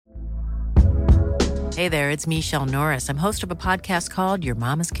Hey there, it's Michelle Norris. I'm host of a podcast called Your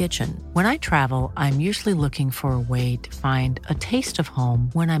Mama's Kitchen. When I travel, I'm usually looking for a way to find a taste of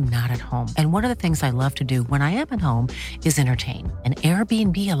home when I'm not at home. And one of the things I love to do when I am at home is entertain. And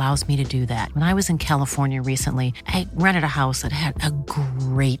Airbnb allows me to do that. When I was in California recently, I rented a house that had a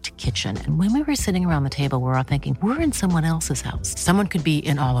great kitchen. And when we were sitting around the table, we were all thinking, we're in someone else's house. Someone could be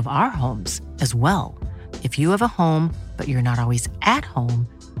in all of our homes as well. If you have a home, but you're not always at home,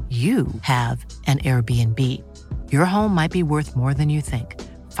 you have an Airbnb. Your home might be worth more than you think.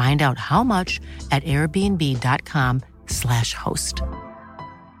 Find out how much at airbnb.com/host.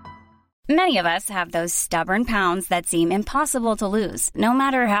 Many of us have those stubborn pounds that seem impossible to lose, no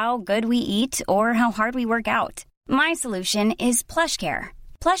matter how good we eat or how hard we work out. My solution is PlushCare.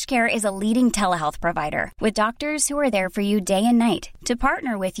 PlushCare is a leading telehealth provider with doctors who are there for you day and night to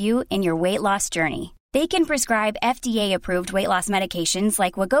partner with you in your weight loss journey. They can prescribe FDA-approved weight loss medications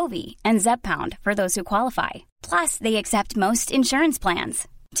like Wegovy and Zepbound for those who qualify. Plus, they accept most insurance plans.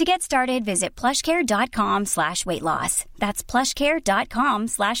 To get started, visit plushcare.com/weightloss. That's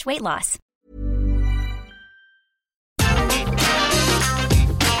plushcare.com/weightloss.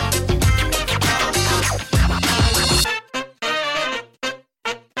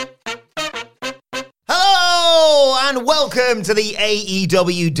 And welcome to the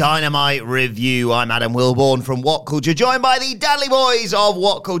AEW Dynamite Review. I'm Adam Wilborn from What Culture, joined by the Dudley Boys of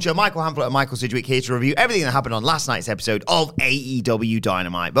What Culture, Michael Hamflett and Michael Sidgwick, here to review everything that happened on last night's episode of AEW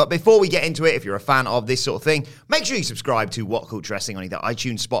Dynamite. But before we get into it, if you're a fan of this sort of thing, make sure you subscribe to What Culture Wrestling on either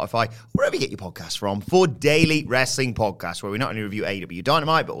iTunes, Spotify, wherever you get your podcasts from, for daily wrestling podcasts, where we not only review AEW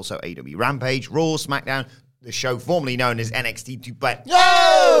Dynamite, but also AEW Rampage, Raw, SmackDown, the show formerly known as NXT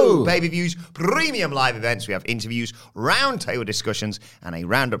 2.0, pay-per-views, premium live events. We have interviews, round-table discussions, and a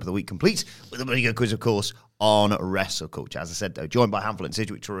roundup of the week complete with a pretty good quiz, of course, on Wrestle Culture. As I said, though, joined by Hamflett and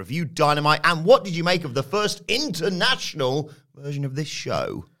Sidgwick to review Dynamite. And what did you make of the first international version of this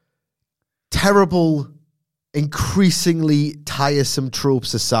show? Terrible, increasingly tiresome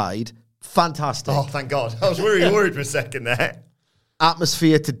tropes aside, fantastic. Oh, thank God. I was worried for a second there.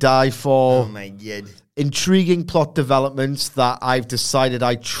 Atmosphere to die for. Oh, my God. Intriguing plot developments that I've decided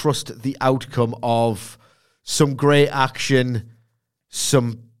I trust the outcome of. Some great action,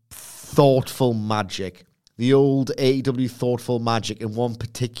 some thoughtful magic. The old AEW thoughtful magic in one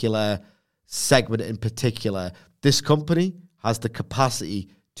particular segment in particular. This company has the capacity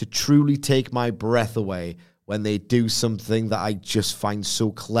to truly take my breath away when they do something that I just find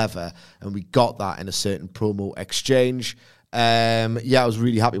so clever. And we got that in a certain promo exchange. I was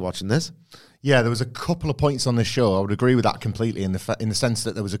really happy watching this. Yeah, there was a couple of points on this show. I would agree with that completely in the sense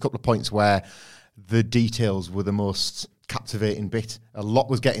that there was a couple of points where the details were the most captivating bit. A lot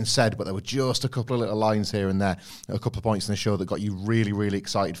was getting said, but there were just a couple of little lines here and there, a couple of points in the show that got you really, really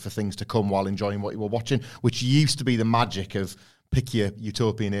excited for things to come while enjoying what you were watching, which used to be the magic of pick your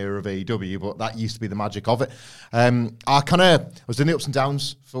utopian era of AEW, but that used to be the magic of it. I was doing the ups and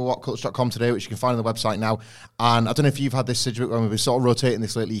downs for whatculture.com today, which you can find on the website now. And I don't know if you've had this, Sidgwick, when we've been sort of rotating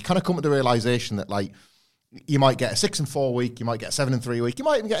this lately, you kind of come to the realization that, like, you might get a 6-4 week, you might get a 7-3 week, you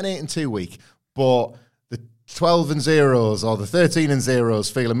might even get an 8-2 week, but the 12-0s or the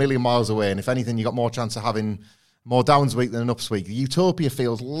 13-0s feel a million miles away. And if anything, you got more chance of having more downs week than an ups week. The utopia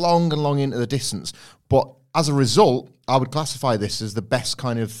feels long and long into the distance, but as a result, I would classify this as the best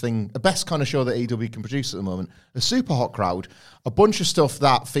kind of thing, the best kind of show that AEW can produce at the moment. A super hot crowd, a bunch of stuff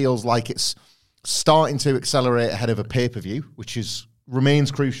that feels like it's starting to accelerate ahead of a pay-per-view, which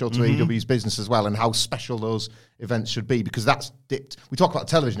remains crucial to AEW's business as well, and how special those events should be, because that's dipped. We talk about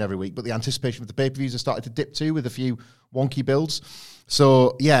television every week, but the anticipation of the pay-per-views has started to dip too, with a few wonky builds.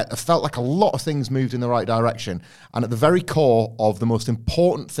 So, yeah, it felt like a lot of things moved in the right direction. And at the very core of the most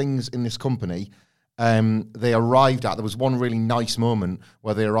important things in this company, they arrived at, there was one really nice moment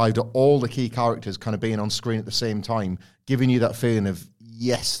where they arrived at all the key characters kind of being on screen at the same time, giving you that feeling of,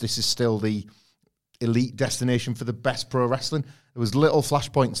 yes, this is still the elite destination for the best pro wrestling. There was little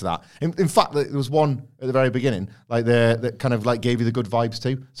flashpoints to that. In fact, there was one at the very beginning, like that kind of like gave you the good vibes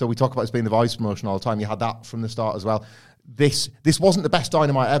too. So we talk about this being the vibes promotion all the time. You had that from the start as well. This wasn't the best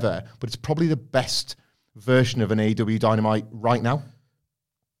Dynamite ever, but it's probably the best version of an AEW Dynamite right now.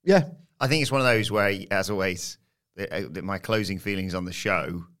 Yeah. I think it's one of those where, as always, my closing feelings on the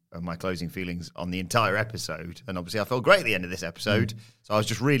show and my closing feelings on the entire episode. And obviously I felt great at the end of this episode. So I was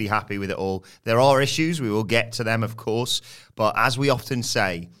just really happy with it all. There are issues. We will get to them, of course. But as we often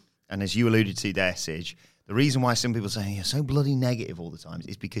say, and as you alluded to there, Sidge, the reason why some people say you're so bloody negative all the time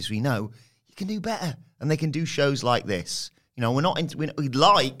is because we know you can do better. And they can do shows like this. You know, we'd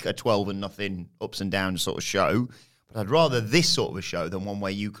like a 12-0 ups and downs sort of show, but I'd rather this sort of a show than one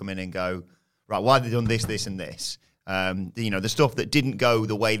where you come in and go, right, why have they done this, this, and this? The stuff that didn't go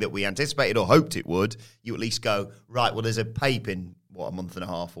the way that we anticipated or hoped it would, you at least go, right, well, there's a pape in, a month and a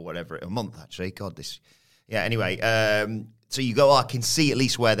half or whatever. A month, actually. God, this... Yeah, anyway. So you go, I can see at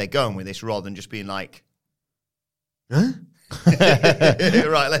least where they're going with this rather than just being like... Huh?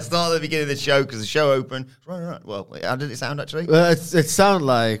 Right, let's start at the beginning of the show because the show opened. Right. Well, how did it sound, actually? It sounded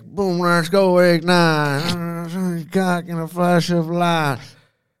like, boom, let's go, ignite, cock in a flash of light.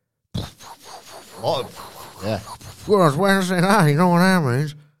 Yeah. Well, it's Wednesday night, you know what that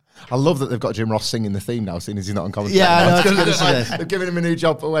means? I love that they've got Jim Ross singing the theme now, seeing as he's not on commentary. Yeah, I know, It's it's gonna good. they've given him a new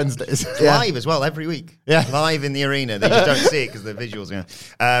job for Wednesdays. Live as well, every week. Yeah. Live in the arena. They just don't see it because the visuals.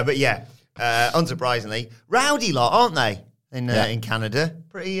 But yeah, unsurprisingly, rowdy lot, aren't they? In Canada,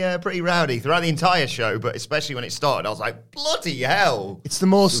 pretty rowdy throughout the entire show, but especially when it started, I was like, bloody hell! It's the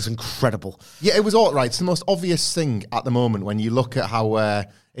most... It was incredible. Yeah, it was all right. It's the most obvious thing at the moment when you look at how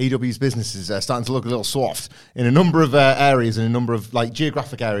AEW's businesses are starting to look a little soft in a number of areas, in a number of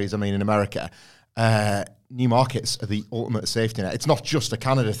geographic areas. I mean, in America, new markets are the ultimate safety net. It's not just a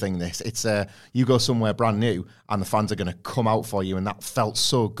Canada thing. It's you go somewhere brand new and the fans are going to come out for you, and that felt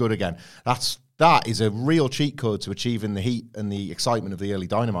so good again. That is a real cheat code to achieving the heat and the excitement of the early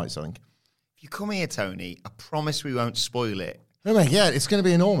Dynamites, I think. If you come here, Tony, I promise we won't spoil it. No, mate, yeah, it's going to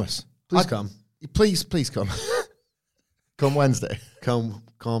be enormous. Please come. Please come. Come Wednesday. Come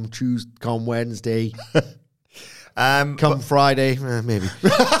Tuesday, come Wednesday. Come Friday, maybe.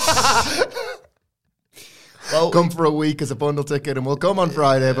 Well, come for a week as a bundle ticket, and we'll come on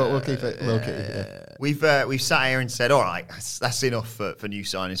Friday, but we'll keep it low key. Yeah. We've sat here and said, all right, that's enough for new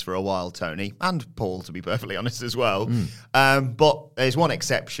signings for a while, Tony, and Paul, to be perfectly honest as well. But there's one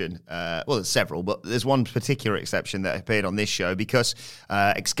exception. Well, there's several, but there's one particular exception that appeared on this show because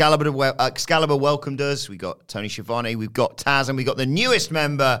Excalibur welcomed us. We got Tony Schiavone, we've got Taz, and we got the newest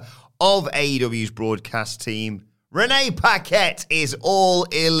member of AEW's broadcast team. Renee Paquette is all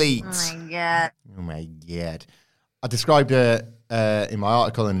elite. Oh my God. I described her in my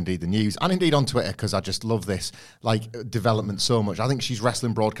article and indeed the news and indeed on Twitter because I just love this development so much. I think she's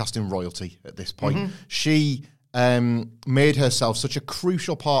wrestling broadcasting royalty at this point. Mm-hmm. She made herself such a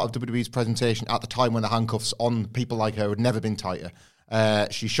crucial part of WWE's presentation at the time when the handcuffs on people like her had never been tighter.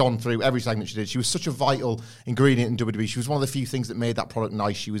 She shone through every segment she did. She was such a vital ingredient in WWE. She was one of the few things that made that product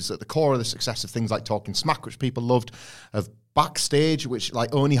nice. She was at the core of the success of things like Talking Smack, which people loved, of Backstage, which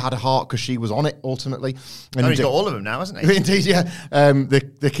only had a heart because she was on it ultimately. And he's got all of them now, hasn't he? Indeed, yeah.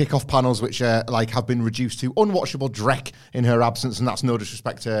 The kickoff panels, which have been reduced to unwatchable dreck in her absence, and that's no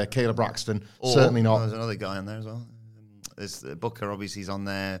disrespect to Kayla Braxton. Certainly not. There's another guy on there as well. There's Booker, obviously, he's on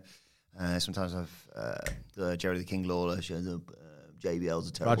there. Sometimes I've Jerry the King Lawler shows up. JBL's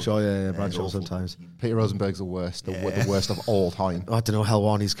a terrible. Bradshaw, Bradshaw sometimes. Peter Rosenberg's the worst, the worst of all time. I don't know,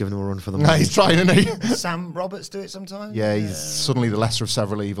 Helwani's giving him a run for the money. No, he's trying, isn't he? Sam Roberts do it sometimes? Yeah, he's suddenly the lesser of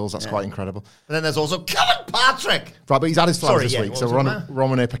several evils. That's quite incredible. But then there's also Kevin Patrick. Right, but he's had his flowers this week, so we're on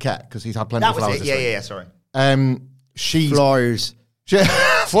Renee Paquette because he's had plenty of flowers this week. Yeah, sorry. She's... Flowers.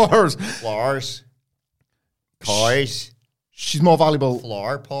 Flowers. Pies. She's more valuable.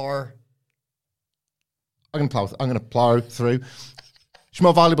 Flower par. I'm going to plow through. She's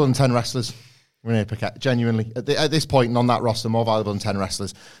more valuable than 10 wrestlers, Renee Paquette, genuinely. At this point and on that roster, more valuable than 10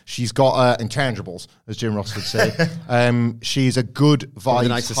 wrestlers. She's got intangibles, as Jim Ross would say. She's a good vibe.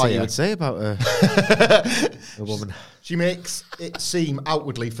 Nice to see you would say about a woman. She makes it seem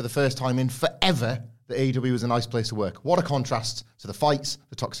outwardly for the first time in forever that AEW was a nice place to work. What a contrast to the fights,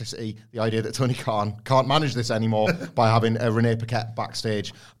 the toxicity, the idea that Tony Khan can't manage this anymore by having a Renee Paquette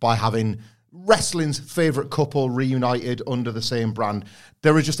backstage, by having wrestling's favourite couple reunited under the same brand.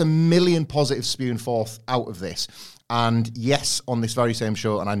 There are just a million positives spewing forth out of this. And yes, on this very same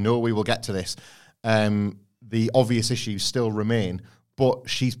show, and I know we will get to this, the obvious issues still remain, but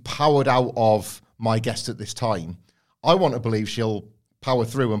she's powered out of my guest at this time. I want to believe she'll power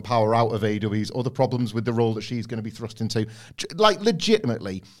through and power out of AEW's other problems with the role that she's going to be thrust into.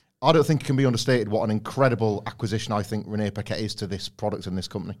 Legitimately, I don't think it can be understated what an incredible acquisition I think Renee Paquette is to this product and this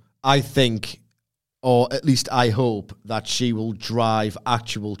company. I think, or at least I hope, that she will drive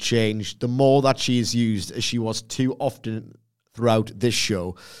actual change. The more that she is used, as she was too often throughout this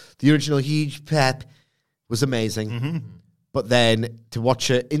show, the original Huge Pep was amazing. But then to watch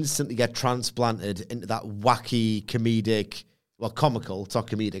her instantly get transplanted into that wacky, comedic, comical, it's not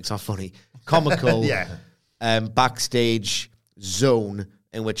comedic, it's not funny, comical backstage zone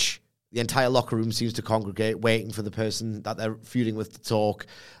in which the entire locker room seems to congregate, waiting for the person that they're feuding with to talk.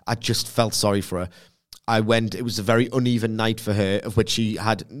 I just felt sorry for her. It was a very uneven night for her, of which she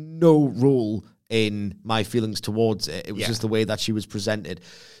had no role in my feelings towards it. It was just the way that she was presented.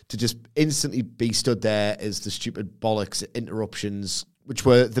 To just instantly be stood there as the stupid bollocks interruptions, which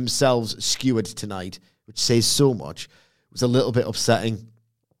were themselves skewered tonight, which says so much, was a little bit upsetting.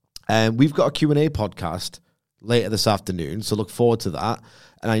 We've got a Q&A podcast later this afternoon, so look forward to that.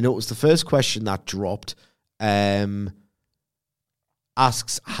 And I noticed the first question that dropped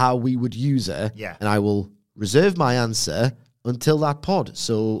asks how we would use her, and I will reserve my answer until that pod.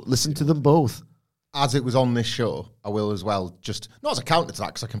 So listen to them both. As it was on this show, I will as well, just not as a counter to that,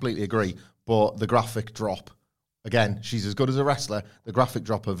 because I completely agree, but the graphic drop, again, she's as good as a wrestler. The graphic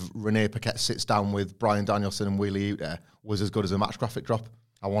drop of Renee Paquette sits down with Bryan Danielson and Wheelie Yuta was as good as a match graphic drop.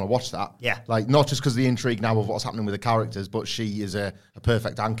 I want to watch that. Yeah. Like, not just because of the intrigue now of what's happening with the characters, but she is a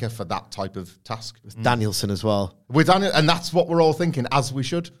perfect anchor for that type of task. With Danielson as well. With Daniel, and that's what we're all thinking, as we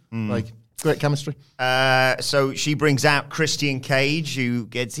should. Like, great chemistry. So she brings out Christian Cage, who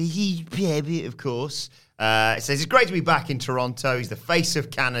gets a huge baby, of course. It says it's great to be back in Toronto. He's the face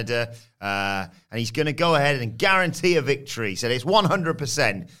of Canada, and he's going to go ahead and guarantee a victory. So it's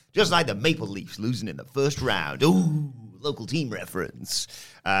 100%, just like the Maple Leafs losing in the first round. Ooh, local team reference.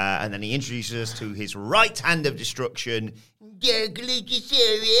 And then he introduces us to his right hand of destruction,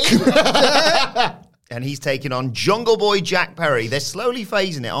 and he's taking on Jungle Boy Jack Perry. They're slowly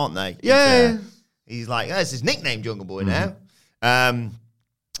phasing it, aren't they? Yeah. He's like, that's his nickname, Jungle Boy, now.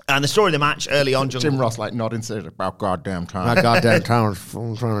 And the story of the match early on, Jim Ross, like, nodding, says, about goddamn time. That goddamn town is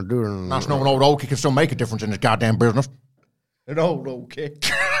trying to do it. That's no an old oakie can still make a difference in his goddamn business. An old oakie.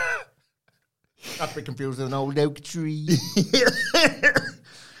 Not to be confused with an old oak tree.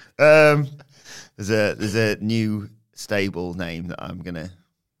 There's a new stable name that I'm going to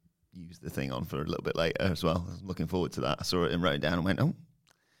use the thing on for a little bit later as well. I'm looking forward to that. I saw it and wrote it down and went, oh,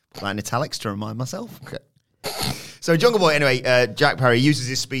 like in italics to remind myself. Okay. So Jungle Boy, anyway, Jack Perry uses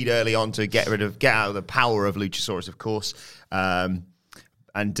his speed early on to get out of the power of Luchasaurus, of course.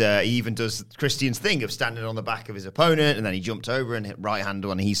 And he even does Christian's thing of standing on the back of his opponent, and then he jumped over and hit right hand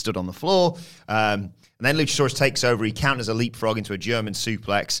when he stood on the floor. And then Luchasaurus takes over. He counters a leapfrog into a German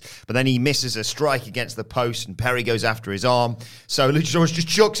suplex, but then he misses a strike against the post, and Perry goes after his arm. So Luchasaurus just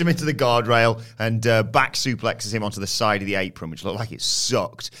chucks him into the guardrail and back suplexes him onto the side of the apron, which looked like it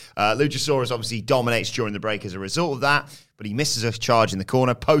sucked. Luchasaurus obviously dominates during the break as a result of that, but he misses a charge in the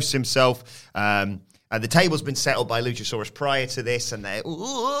corner, posts himself. The table's been settled by Luchasaurus prior to this, and they're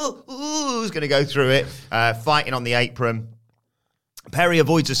who's going to go through it, fighting on the apron. Perry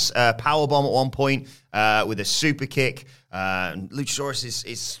avoids a powerbomb at one point with a super kick. Luchasaurus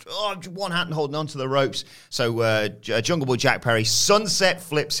is one hand holding onto the ropes. So Jungle Boy Jack Perry sunset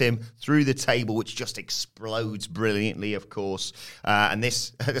flips him through the table, which just explodes brilliantly, of course. And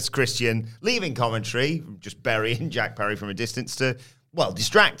that's Christian leaving commentary, just burying Jack Perry from a distance to, well,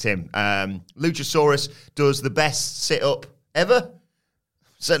 distract him. Luchasaurus does the best sit-up ever.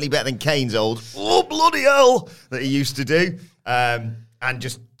 Certainly better than Kane's old, oh, bloody hell, that he used to do. And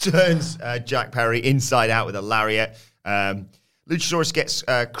just turns Jack Perry inside out with a lariat. Luchasaurus gets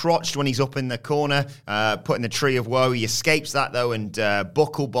crotched when he's up in the corner, put in the Tree of Woe. He escapes that, though, and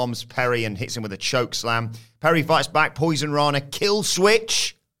buckle bombs Perry and hits him with a choke slam. Perry fights back, Poison Rana, kill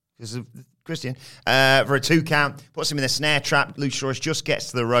switch, because of Christian, for a 2 count, puts him in the snare trap. Luchasaurus just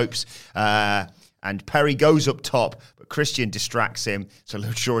gets to the ropes, and Perry goes up top, but Christian distracts him. So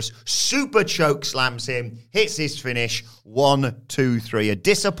Luchasaurus super choke slams him, hits his finish, 1, 2, 3. A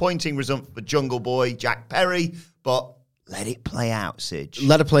disappointing result for Jungle Boy Jack Perry, but let it play out, Sidge.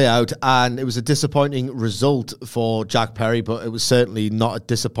 Let it play out, and it was a disappointing result for Jack Perry, but it was certainly not a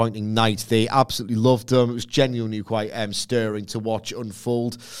disappointing night. They absolutely loved him. It was genuinely quite stirring to watch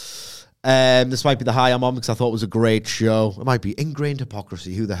unfold. This might be the high I'm on because I thought it was a great show. It might be ingrained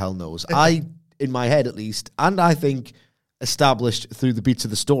hypocrisy. Who the hell knows? In my head at least, and I think established through the beats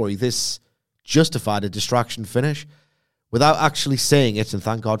of the story, this justified a distraction finish. Without actually saying it, and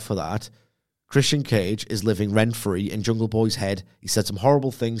thank God for that, Christian Cage is living rent-free in Jungle Boy's head. He said some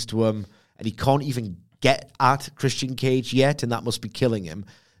horrible things to him, and he can't even get at Christian Cage yet, and that must be killing him.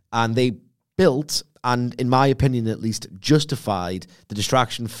 And they built, and in my opinion at least, justified the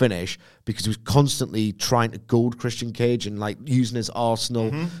distraction finish because he was constantly trying to goad Christian Cage and like using his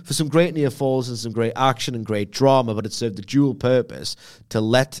arsenal for some great near falls and some great action and great drama, but it served the dual purpose to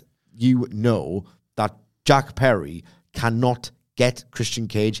let you know that Jack Perry cannot get Christian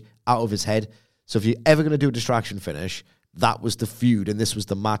Cage out of his head. So if you're ever going to do a distraction finish, that was the feud, and this was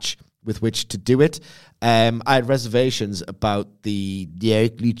the match with which to do it. I had reservations about the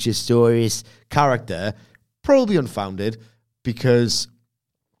Derek Luchasaurus character, probably unfounded, because,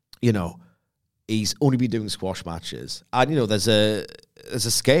 you know, he's only been doing squash matches. And, you know, there's there's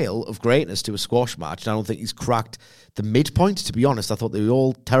a scale of greatness to a squash match, and I don't think he's cracked the midpoint, to be honest. I thought they were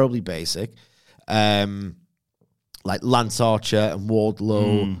all terribly basic. Like Lance Archer and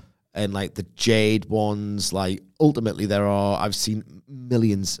Wardlow and like the Jade ones. Like ultimately I've seen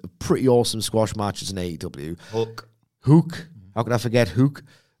millions of pretty awesome squash matches in AEW. Hook. How could I forget Hook?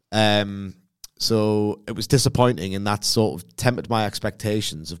 So it was disappointing, and that sort of tempered my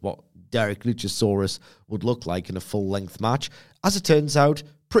expectations of what Derek Luchasaurus would look like in a full-length match. As it turns out,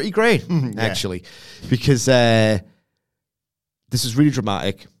 pretty great, actually, because this is really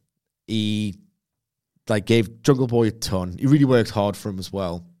dramatic. He gave Jungle Boy a ton. He really worked hard for him as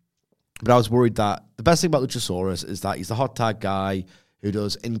well. But I was worried that the best thing about Luchasaurus is that he's the hot tag guy who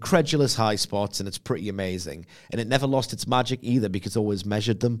does incredulous high spots, and it's pretty amazing. And it never lost its magic either, because it always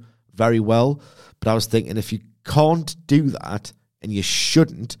measured them very well. But I was thinking, if you can't do that, and you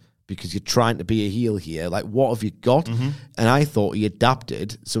shouldn't, because you're trying to be a heel here, like, what have you got? And I thought he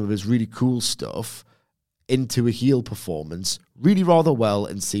adapted some of his really cool stuff into a heel performance really rather well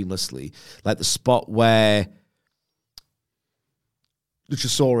and seamlessly. Like the spot where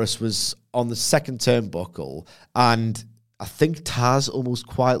Luchasaurus was on the second turnbuckle, and I think Taz almost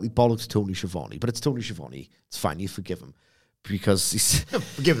quietly bollocked Tony Schiavone, but it's Tony Schiavone. It's fine, you forgive him. Because he's...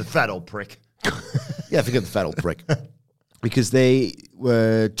 Forgive the fat old prick. Yeah, forgive the fat old prick. Because they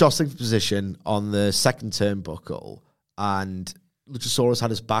were jostling for position on the second turnbuckle, and Luchasaurus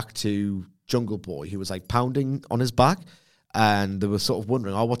had his back to Jungle Boy, who was like pounding on his back, and they were sort of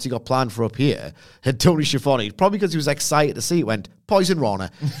wondering, what's he got planned for up here? And Tony Schiavone, probably because he was excited to see it, went, Poison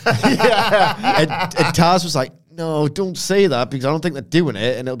Rana. and Taz was like, no, don't say that, because I don't think they're doing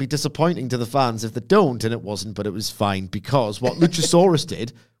it, and it'll be disappointing to the fans if they don't, and it wasn't, but it was fine, because what Luchasaurus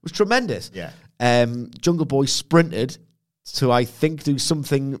did was tremendous. Yeah. Jungle Boy sprinted to, I think, do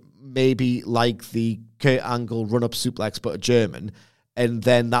something maybe like the Kurt Angle run-up suplex, but a German, and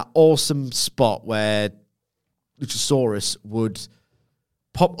then that awesome spot where Luchasaurus would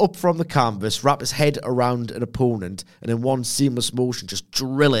pop up from the canvas, wrap his head around an opponent, and in one seamless motion just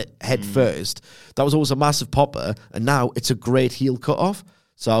drill it head first. That was always a massive popper, and now it's a great heel cut-off.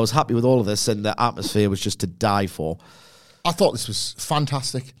 So I was happy with all of this, and the atmosphere was just to die for. I thought this was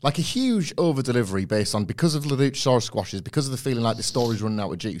fantastic. Like a huge over-delivery based on, because of the Luchasaurus squashes, because of the feeling like the story's running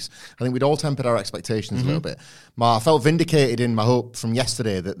out of juice. I think we'd all tempered our expectations a little bit. I felt vindicated in my hope from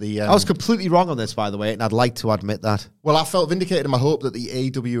yesterday that the... I was completely wrong on this, by the way, and I'd like to admit that. Well, I felt vindicated in my hope that the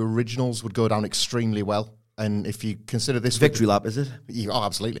AEW originals would go down extremely well. And if you consider this... Victory lap, is it? Oh,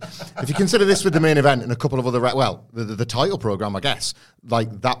 absolutely. If you consider this with the main event and a couple of other... the title program, I guess,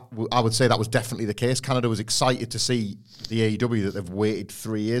 like that, I would say that was definitely the case. Canada was excited to see the AEW that they've waited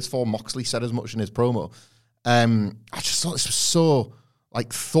 3 years for. Moxley said as much in his promo. I just thought this was so,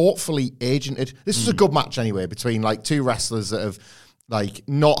 like, thoughtfully agented. This was a good match anyway between, like, two wrestlers that have, like,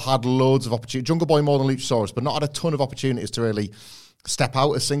 not had loads of opportunity. Jungle Boy more than Luchasaurus, but not had a ton of opportunities to really step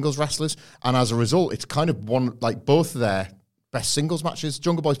out as singles wrestlers, and as a result, it's kind of one, like, both of their best singles matches.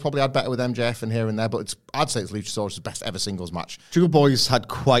 Jungle Boy's probably had better with MJF and here and there, but I'd say it's Luchasaurus' best ever singles match. Jungle Boy's had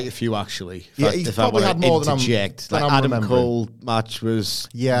quite a few, actually. Yeah, he's probably had more than I'm Adam Cole match was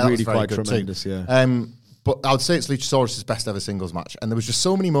really quite tremendous. Too. But I would say it's Luchasaurus' best ever singles match. And there was just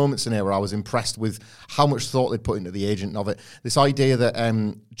so many moments in here where I was impressed with how much thought they'd put into the agent of it. This idea that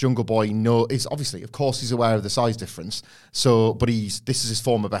Jungle Boy is obviously, of course, he's aware of the size difference. So, but this is his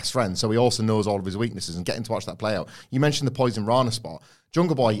former best friend. So he also knows all of his weaknesses, and getting to watch that play out. You mentioned the Poison Rana spot.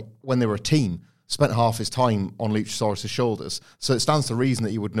 Jungle Boy, when they were a team, spent half his time on Luchasaurus' shoulders. So it stands to reason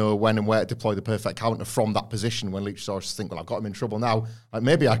that he would know when and where to deploy the perfect counter from that position when Luchasaurus think, well, I've got him in trouble now. Like,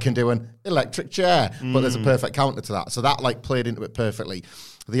 maybe I can do an electric chair, but there's a perfect counter to that. So that, like, played into it perfectly.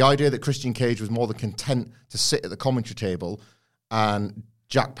 The idea that Christian Cage was more than content to sit at the commentary table and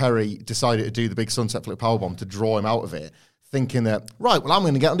Jack Perry decided to do the big sunset flip powerbomb to draw him out of it, thinking that, right, well, I'm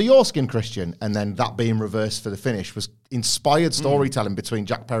going to get under your skin, Christian. And then that being reversed for the finish was inspired storytelling between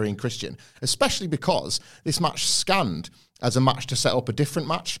Jack Perry and Christian, especially because this match scanned as a match to set up a different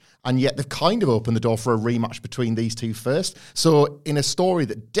match, and yet they've kind of opened the door for a rematch between these two first. So in a story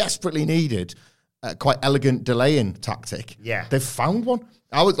that desperately needed a quite elegant delaying tactic, they've found one.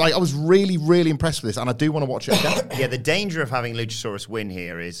 I was really, really impressed with this, and I do want to watch it again. Yeah, the danger of having Luchasaurus win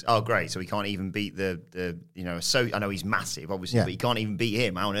here is, great, so he can't even beat so I know he's massive, obviously, but he can't even beat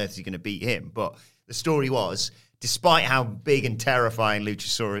him. How on earth is he going to beat him? But the story was, despite how big and terrifying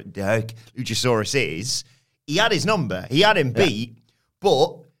Luchasaurus is, he had his number. He had him beat,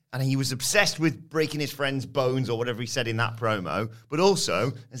 and he was obsessed with breaking his friend's bones or whatever he said in that promo, but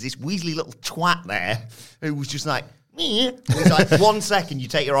also, there's this weaselly little twat there who was just like, it's like 1 second you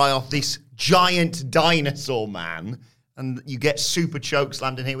take your eye off this giant dinosaur man, and and you get super choke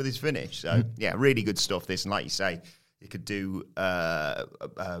slammed in here with his finish. So yeah, really good stuff. This, and like you say, you could do a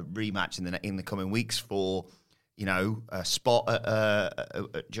rematch in the coming weeks for a spot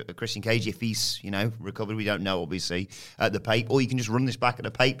at Christian Cage if he's recovered. We don't know, obviously, at the Pape, or you can just run this back at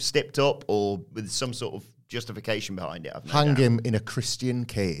the Pape, stepped up, or with some sort of justification behind it. Hang him in a Christian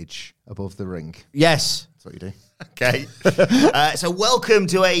Cage above the ring. Yes. That's what you do. Okay. So welcome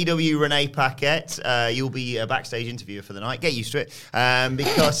to AEW, Renee Paquette. You'll be a backstage interviewer for the night. Get used to it.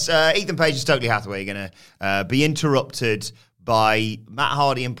 Because Ethan Page and Stokely Hathaway are going to be interrupted by Matt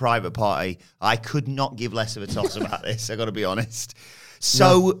Hardy and Private Party. I could not give less of a toss about this, I got to be honest.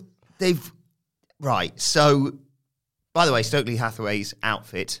 So So, by the way, Stokely Hathaway's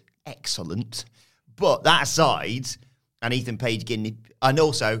outfit, excellent. But that aside, and Ethan Page getting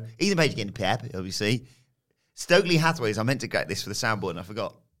pep, obviously. Stokely Hathaway's, I meant to get this for the soundboard and I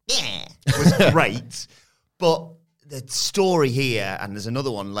forgot. Yeah, was great. But the story here, and there's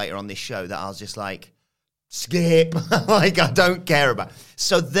another one later on this show that I was just like, skip. Like, I don't care about.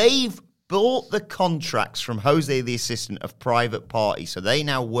 So they've bought the contracts from Jose, the assistant of Private Party. So they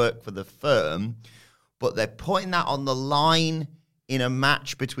now work for the firm, but they're putting that on the line in a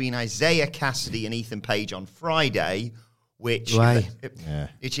match between Isaiah Cassidy and Ethan Page on Friday, which if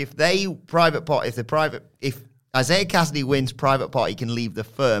Isaiah Cassidy wins, Private Party can leave the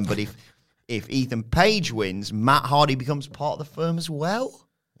firm, but if Ethan Page wins, Matt Hardy becomes part of the firm as well.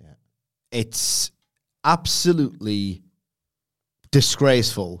 Yeah. It's absolutely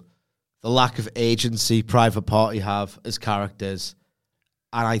disgraceful, the lack of agency Private Party have as characters,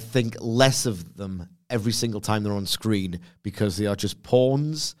 and I think less of them every single time they're on screen because they are just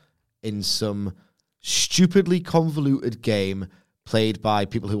pawns in some stupidly convoluted game played by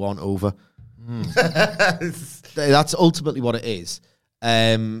people who aren't over. That's ultimately what it is.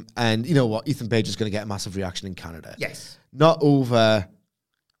 And you know what? Ethan Page is going to get a massive reaction in Canada. Yes. Not over.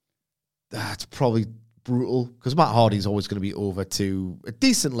 That's probably brutal because Matt Hardy's always going to be over to a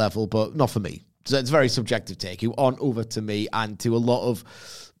decent level, but not for me. So it's a very subjective take. You aren't over to me and to a lot of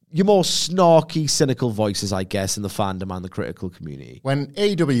your more snarky, cynical voices, I guess, in the fandom and the critical community. When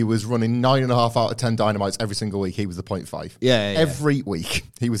AEW was running 9.5 out of 10 Dynamites every single week, he was the 0.5. Yeah. Every week,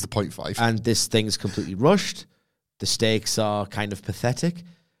 he was the 0.5. And this thing's completely rushed. The stakes are kind of pathetic.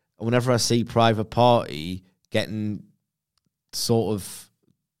 And whenever I see Private Party getting sort of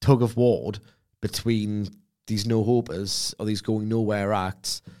tug of war between these no-hopers or these going nowhere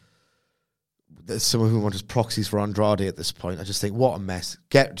acts, some of whom are just proxies for Andrade at this point, I just think, what a mess.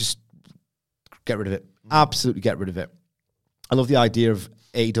 Just get rid of it. Absolutely get rid of it. I love the idea of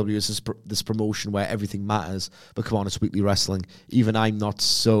AEW as this promotion where everything matters, but come on, it's weekly wrestling. Even I'm not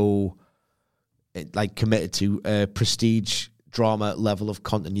so committed to a prestige drama level of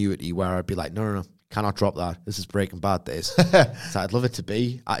continuity where I'd be like, no, cannot drop that. This is Breaking Bad days. So I'd love it to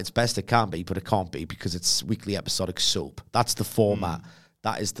be. At its best, it can be, but it can't be because it's weekly episodic soap. That's the format.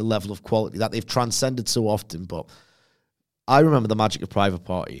 That is the level of quality that they've transcended so often. But I remember the magic of Private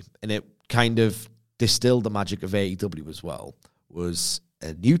Party, and it kind of distilled the magic of AEW as well, was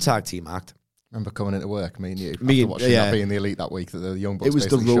a new tag team act. Remember coming into work, me and you, after watching that being the Elite that week, that the Young Bucks it was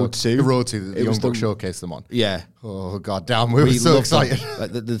the road to the Young Bucks showcased them on. Yeah. Oh, God damn, we were so excited.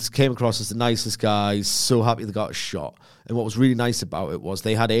 This came across as the nicest guys, so happy they got a shot. And what was really nice about it was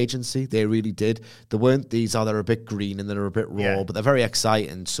they had agency, they really did. There weren't these, they're a bit green and they're a bit raw, but they're very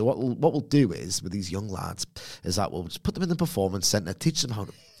exciting. So what we'll do is, with these young lads, is that we'll just put them in the performance centre, teach them how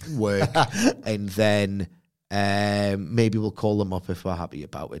to work, and then maybe we'll call them up if we're happy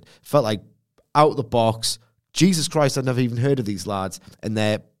about it. Felt like out of the box, Jesus Christ, I've never even heard of these lads, and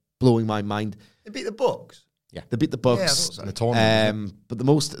they're blowing my mind. They beat the Bucks. Yeah, they beat the Bucks. Yeah, I thought so. In the tournament. But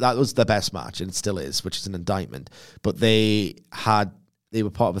that was the best match, and it still is, which is an indictment. But they were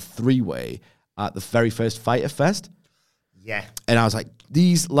part of a three-way at the very first Fyter Fest. Yeah. And I was like,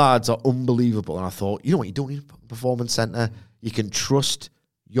 these lads are unbelievable. And I thought, you know what, you don't need a performance centre. You can trust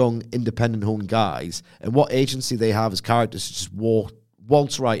young, independent-owned guys. And what agency they have as characters to just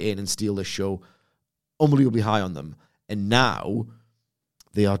waltz right in and steal this show, unbelievably high on them. And now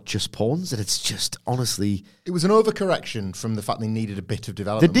they are just pawns, and it's just, honestly... It was an overcorrection from the fact they needed a bit of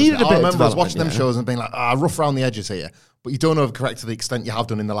development. I remember I was watching them shows and being like, rough around the edges here. But you don't overcorrect to the extent you have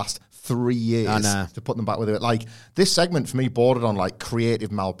done in the last 3 years to put them back with it. Like, this segment for me bordered on, like,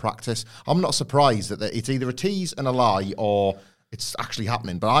 creative malpractice. I'm not surprised that it's either a tease and a lie or it's actually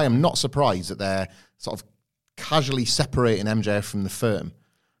happening. But I am not surprised that they're sort of casually separating MJF from the firm,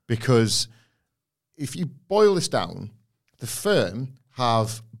 because if you boil this down, the firm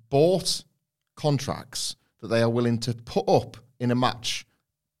have bought contracts that they are willing to put up in a match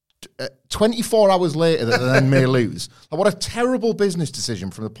 24 hours later that they then may lose. Like, what a terrible business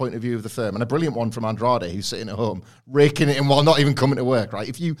decision from the point of view of the firm, and a brilliant one from Andrade, who's sitting at home raking it in while not even coming to work. Right?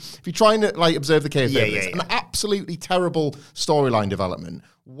 If you're trying to like observe the case, it's an absolutely terrible storyline development.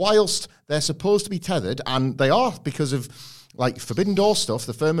 Whilst they're supposed to be tethered, and they are because of like Forbidden Door stuff,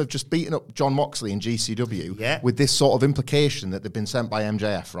 the firm have just beaten up John Moxley in GCW with this sort of implication that they've been sent by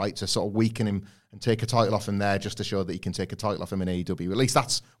MJF, right, to sort of weaken him and take a title off him there just to show that he can take a title off him in AEW. At least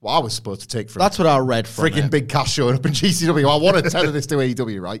that's what I was supposed to take from That's what I read from frigging big cash showing up in GCW. I want to tether this to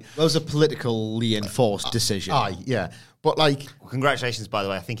AEW, right? That was a politically enforced decision. Yeah. But like... Well, congratulations, by the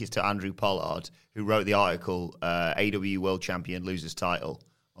way. I think it's to Andrew Pollard, who wrote the article, AEW World Champion loses title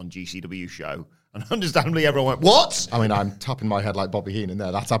on GCW show. And understandably, everyone went, what? I mean, I'm tapping my head like Bobby Heenan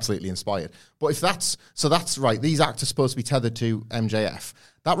there. That's absolutely inspired. But if that's... So that's right. These acts are supposed to be tethered to MJF.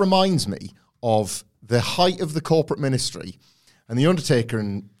 That reminds me of the height of the corporate ministry and the Undertaker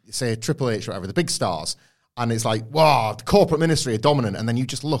and, say, Triple H or whatever, the big stars. And it's like, wow, the corporate ministry are dominant. And then you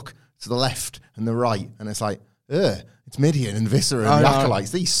just look to the left and the right and it's like, it's Mideon and Viscera and the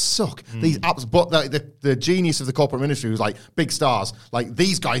Acolytes. These suck. These apps, but the genius of the corporate ministry was like big stars. Like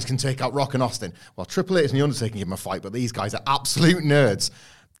these guys can take out Rock and Austin. Well, Triple H and the Undertaker can give them a fight, but these guys are absolute nerds.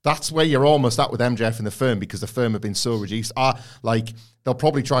 That's where you're almost at with MJF and the firm because the firm have been so reduced. Like they'll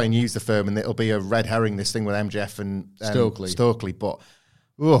probably try and use the firm, and it'll be a red herring. This thing with MJF and Stokely, but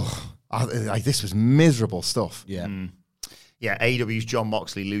this was miserable stuff. Yeah. Yeah, AEW's John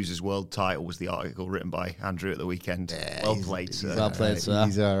Moxley loses world title was the article written by Andrew at the weekend. Well played, sir. Well played, sir.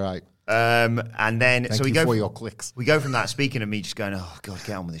 He's all right. And then Thank you for your clicks. We go from that. Speaking of me, just going, oh God,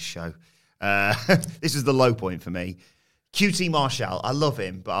 get on with this show. This is the low point for me. QT Marshall, I love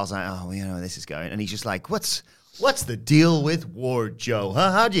him, but I was like, oh, well, you know where this is going. And he's just like, what's the deal with Ward Joe?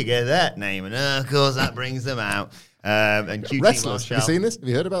 Huh? How'd you get that name? And of course, that brings them out. And QT Wrestlers, Marshall, have you seen this? Have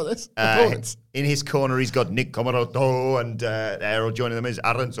you heard about this? In his corner, he's got Nick Comoroto, and Errol joining them is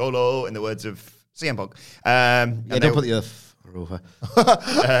Aaron Solo, in the words of CM Punk. Don't put the earth over.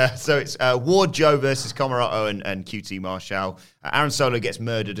 So it's Ward Joe versus Comoroto and QT Marshall. Aaron Solo gets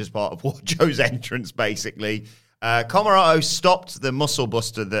murdered as part of Ward Joe's entrance, basically. Comoroto stopped the muscle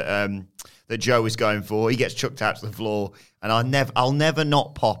buster that Joe was going for. He gets chucked out to the floor, and I'll never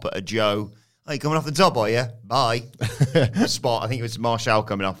not pop at a Joe. Oh, you coming off the top, are you? Bye. Spot. I think it was Marshall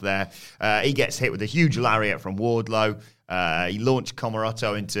coming off there. He gets hit with a huge lariat from Wardlow. He launched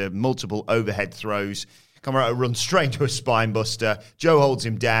Comoroto into multiple overhead throws. Comoroto runs straight into a spine buster. Joe holds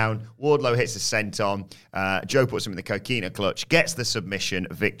him down. Wardlow hits a senton. Joe puts him in the coquina clutch, gets the submission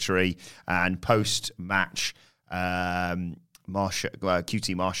victory, and post-match, QT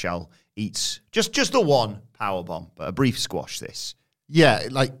Marshall eats just the one powerbomb, but a brief squash this. Yeah,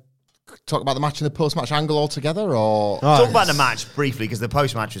 like... Talk about the match and the post-match angle altogether, or talk about the match briefly because the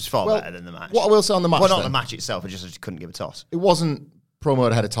post-match was far better than the match. What I will say on the match, well, not the match itself. I just couldn't give a toss. It wasn't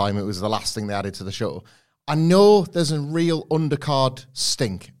promoted ahead of time. It was the last thing they added to the show. I know there's a real undercard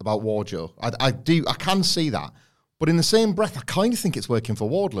stink about Wardlow. I can see that, but in the same breath, I kind of think it's working for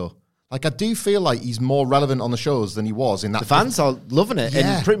Wardlow. Like I do feel like he's more relevant on the shows than he was in that. The fans are loving it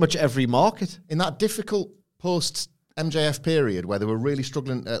in pretty much every market. In that difficult post MJF period where they were really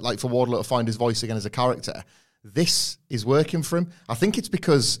struggling like for Wardlow to find his voice again as a character, this is working for him. I think it's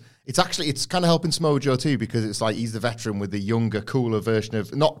because it's kind of helping Samoa Joe too, because it's like he's the veteran with the younger, cooler version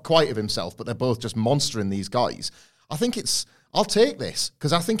of, not quite of himself, but they're both just monstering these guys. I'll take this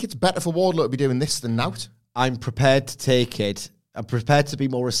because I think it's better for Wardlow to be doing this than Nout. I'm prepared to take it. I'm prepared to be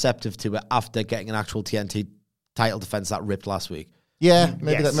more receptive to it after getting an actual TNT title defense that ripped last week. Yeah,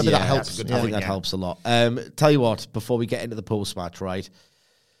 maybe that helps. I think that helps a lot. Tell you what, before we get into the post-match, right?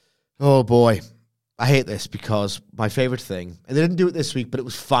 Oh, boy. I hate this because my favorite thing, and they didn't do it this week, but it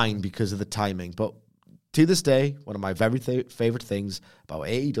was fine because of the timing. But to this day, one of my very favorite things about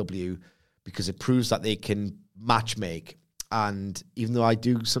AEW, because it proves that they can match make. And even though I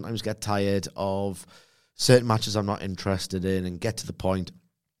do sometimes get tired of certain matches I'm not interested in and get to the point,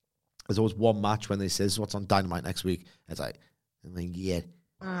 there's always one match when they say, what's on Dynamite next week? It's like, oh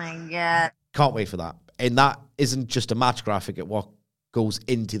my God. Can't wait for that. And that isn't just a match graphic, it's what goes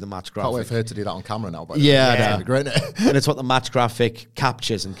into the match graphic. Can't wait for her to do that on camera now. Yeah. Great. And it's what the match graphic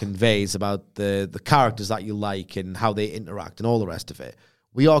captures and conveys about the characters that you like and how they interact and all the rest of it.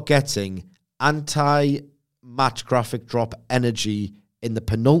 We are getting anti-match graphic drop energy in the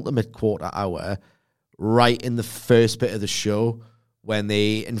penultimate quarter hour, right in the first bit of the show, when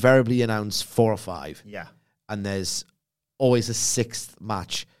they invariably announce 4 or 5. Yeah. And there's always a 6th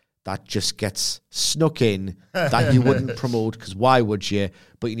match that just gets snuck in that you wouldn't promote, because why would you?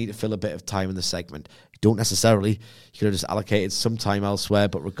 But you need to fill a bit of time in the segment. don't necessarily. You could have just allocated some time elsewhere,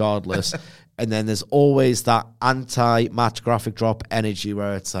 but regardless. And then there's always that anti-match graphic drop energy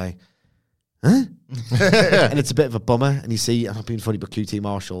where it's like, huh? And it's a bit of a bummer. And you see, I'm not being funny, but QT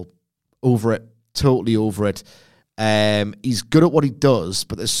Marshall, over it, totally over it. He's good at what he does,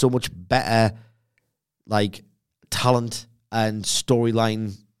 but there's so much better, like, talent and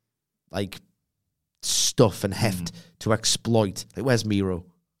storyline, like, stuff and heft to exploit. Like, where's Miro?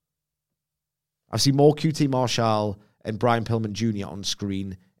 I've seen more QT Marshall and Brian Pillman Jr. on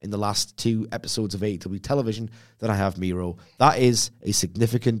screen in the last 2 episodes of AEW television than I have Miro. That is a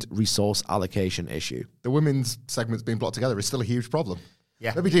significant resource allocation issue. The women's segments being brought together is still a huge problem.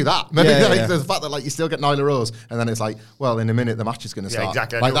 Yeah. Maybe do that. Maybe the fact that like you still get Nyla Rose, and then it's like, well, in a minute the match is going to start.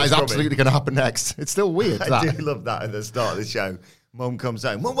 Exactly. Like that is absolutely going to happen next. It's still weird. I do love that at the start of the show. Mum comes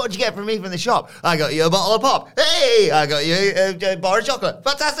home. Mum, what'd you get from me from the shop? I got you a bottle of pop. Hey, I got you a bar of chocolate.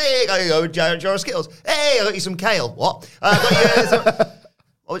 Fantastic. I got you a jar of Skittles. Hey, I got you some kale. What? I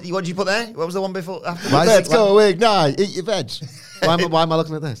got you what did you put there? What was the one before? Let's go, ignite, eat your veg. Why am I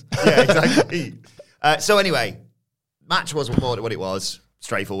looking at this? Yeah, exactly. So anyway, match was what it was.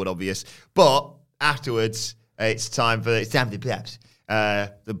 Straightforward, obvious. But afterwards, it's time for the peps.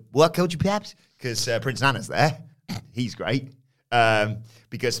 The what culture peps? Because Prince Nana's there. He's great.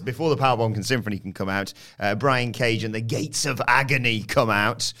 Because before the Powerbomb Symphony can come out, Brian Cage and the Gates of Agony come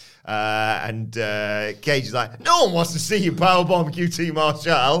out. And Cage is like, no one wants to see you Powerbomb QT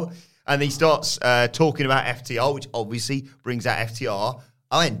Marshall. And he starts talking about FTR, which obviously brings out FTR.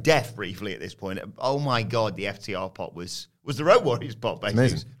 I went deaf briefly at this point. Oh my God, the FTR pop was the Road Warriors pop, basically.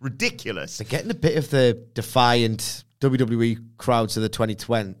 It was ridiculous. They're getting a bit of the defiant WWE crowds of the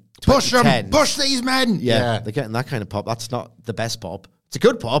 2010. Push them! Push these men! Yeah, they're getting that kind of pop. That's not the best pop. It's a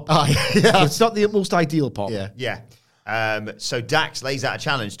good pop. But it's not the most ideal pop. Yeah. So Dax lays out a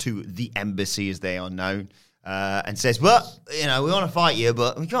challenge to the Embassy, as they are known, and says, well, we want to fight you,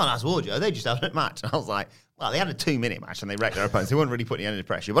 but we can't ask Wardlow. They just have a match. And I was like, well, they had a 2-minute match and they wrecked their opponents. They weren't really putting any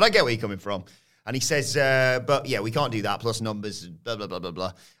pressure. But I get where you're coming from. And he says, but yeah, we can't do that, plus numbers, blah, blah, blah, blah,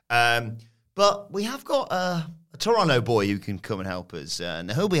 blah. But we have got a Toronto boy who can come and help us,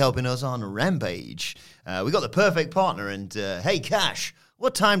 and he'll be helping us on Rampage. We got the perfect partner, and hey, Cash,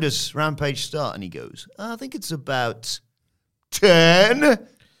 what time does Rampage start? And he goes, I think it's about 10.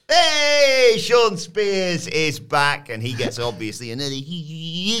 Hey, Sean Spears is back, and he gets obviously another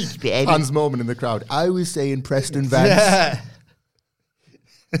huge bit. Hans Moment in the crowd. I was saying Preston Vance.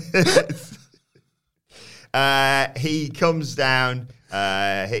 He comes down,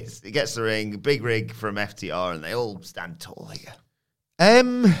 he gets the ring, big rig from FTR, and they all stand tall here.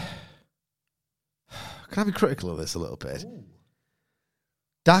 Can I be critical of this a little bit? Ooh.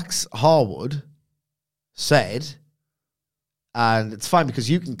 Dax Harwood said, and it's fine because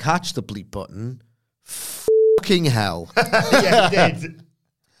you can catch the bleep button, fucking hell. Yeah, he did.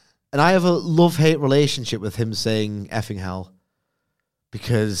 And I have a love-hate relationship with him saying effing hell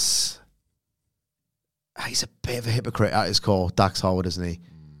because he's a bit of a hypocrite at his core, Dax Harwood, isn't he?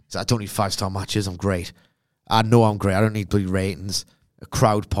 He's like, I don't need 5-star matches, I'm great. I know I'm great, I don't need bloody ratings, a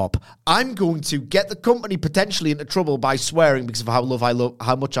crowd pop. I'm going to get the company potentially into trouble by swearing because of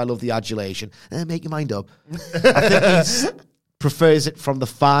how much I love the adulation. Make your mind up. I think he prefers it from the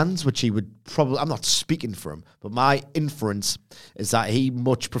fans, which he would probably, I'm not speaking for him, but my inference is that he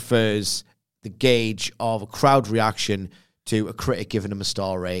much prefers the gauge of a crowd reaction to a critic giving him a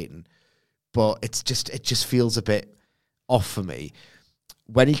star rating. But it just feels a bit off for me.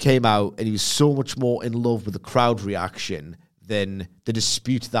 When he came out and he was so much more in love with the crowd reaction than the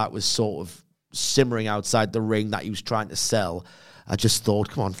dispute that was sort of simmering outside the ring that he was trying to sell, I just thought,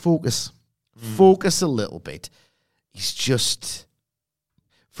 come on, focus. Focus a little bit. He's just,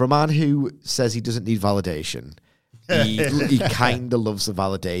 for a man who says he doesn't need validation, he kind of loves the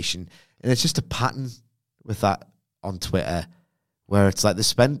validation. And it's just a pattern with that on Twitter, where it's like they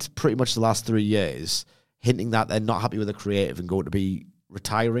spent pretty much the last 3 years hinting that they're not happy with the creative and going to be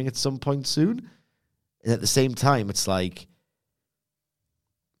retiring at some point soon. And at the same time, it's like,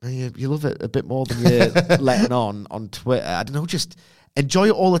 you love it a bit more than you're letting on Twitter. I don't know, just enjoy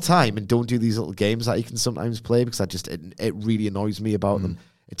it all the time and don't do these little games that you can sometimes play because it really annoys me about them.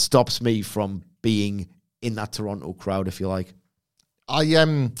 It stops me from being in that Toronto crowd, if you like.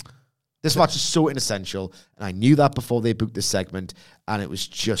 This match is so inessential, and I knew that before they booked this segment, and it was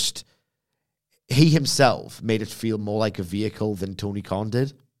just, he himself made it feel more like a vehicle than Tony Khan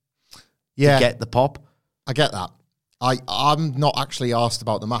did. Yeah. To get the pop. I get that. I'm not actually asked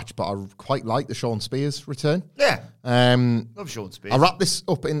about the match, but I quite like the Sean Spears return. Yeah. Love Sean Spears. I wrap this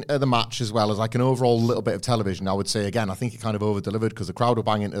up in the match as well as like an overall little bit of television. I would say, again, I think it kind of over-delivered because the crowd were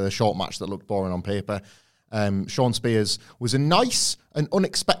banging into a short match that looked boring on paper. Sean Spears was a nice and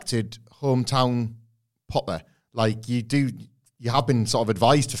unexpected hometown popper. Like, you have been sort of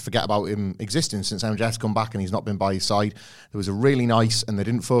advised to forget about him existing since MJF's come back and he's not been by his side. There was a really nice, and they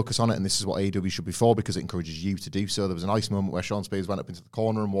didn't focus on it, and this is what AEW should be for because it encourages you to do so. There was a nice moment where Sean Spears went up into the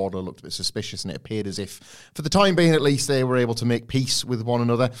corner and Wardlow looked a bit suspicious, and it appeared as if, for the time being at least, they were able to make peace with one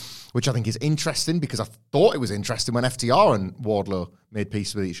another, which I think is interesting because I thought it was interesting when FTR and Wardlow made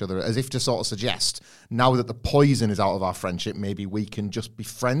peace with each other, as if to sort of suggest, now that the poison is out of our friendship, maybe we can just be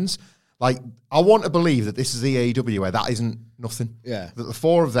friends. Like, I want to believe that this is the AEW where that isn't nothing. Yeah. That the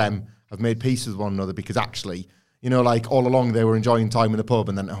four of them have made peace with one another because actually, you know, like all along they were enjoying time in the pub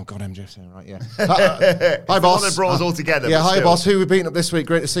and then, oh God, MJF's here, right, yeah. Hi, boss. It brought us all together. Yeah, hi, still. boss. Who we beating up this week?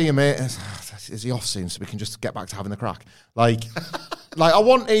 Great to see you, mate. Is he off soon so we can just get back to having the crack? Like, I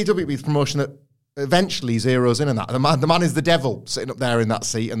want AEW to be the promotion that eventually zeroes in on that. The man is the devil sitting up there in that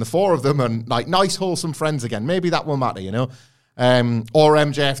seat and the four of them are like nice, wholesome friends again. Maybe that will matter, you know? Or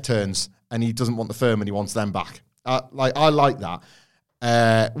MJF turns and he doesn't want the firm and he wants them back. I like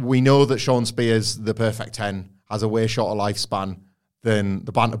that. We know that Sean Spears, the Perfect 10, has a way shorter lifespan than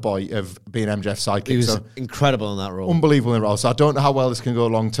the Banter Boy of being MJF's sidekick. He was incredible in that role. Unbelievable in the role. So I don't know how well this can go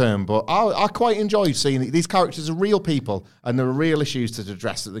long term, but I quite enjoyed seeing these characters are real people and there are real issues to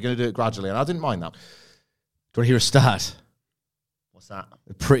address that they're going to do it gradually, and I didn't mind that. Do you want to hear a start? What's that?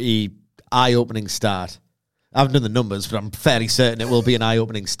 A pretty eye-opening start. I haven't done the numbers, but I'm fairly certain it will be an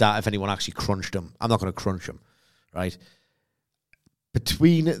eye-opening start if anyone actually crunched them. I'm not going to crunch them, right?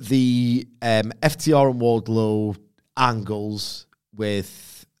 Between the FTR and Wardlow angles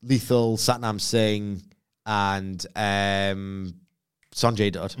with Lethal, Satnam Singh, and Sanjay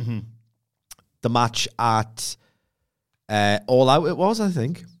Dutt, the match at All Out it was, I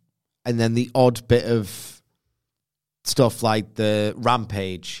think, and then the odd bit of stuff like the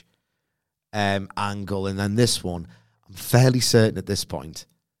Rampage angle, and then this one, I'm fairly certain at this point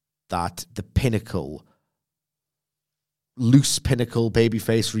that the Pinnacle, loose Pinnacle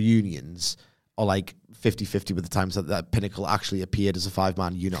babyface reunions are like 50-50 with the times that Pinnacle actually appeared as a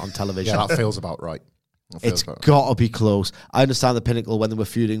 5-man unit on television. Yeah, that feels about right. It's got to be close. I understand the Pinnacle when they were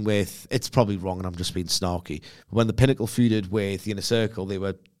feuding with, it's probably wrong and I'm just being snarky, but when the Pinnacle feuded with the Inner Circle, they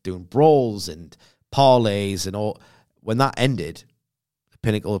were doing brawls and parlays and all. When that ended,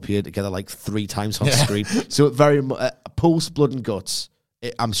 Pinnacle appeared together like 3 times on screen. So very post Blood and Guts,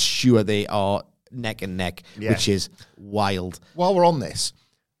 I'm sure they are neck and neck, which is wild. While we're on this,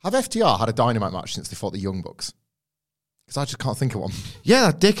 have FTR had a Dynamite match since they fought the Young Bucks? Because I just can't think of one.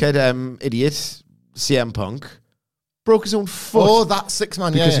 Yeah, that dickhead idiot, CM Punk, broke his own foot. Oh, that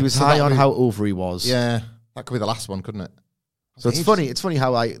 6-man, because he was high on how over he was. Yeah, that could be the last one, couldn't it? So it's funny. It's funny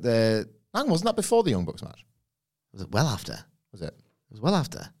how Hang on, wasn't that before the Young Bucks match? Was it well after? Was it? It was well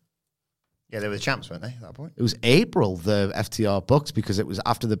after. Yeah, they were the champs, weren't they, at that point? It was April, the FTR Bucks, because it was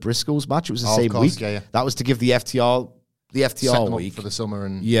after the Briscoes match. It was the same course, week. Yeah. That was to give the FTR week for the summer.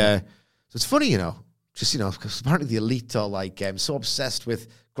 And yeah. So it's funny, you know, just, you know, because apparently the elite are like so obsessed with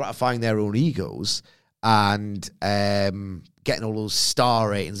gratifying their own egos and getting all those star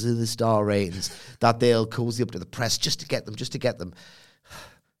ratings that they'll cozy up to the press just to get them.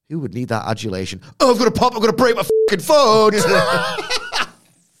 Who would need that adulation? Oh, I'm going to break my fucking foot.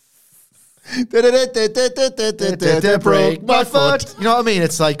 Break my foot. You know what I mean?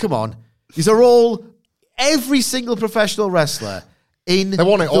 It's like, come on. These are all, every single professional wrestler in the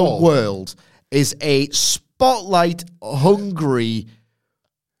world is a spotlight hungry,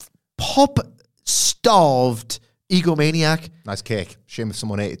 pop starved egomaniac. Nice cake. Shame if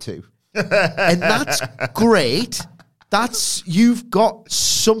someone ate it too. And that's great. You've got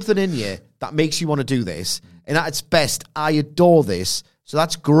something in you that makes you want to do this. And at its best, I adore this. So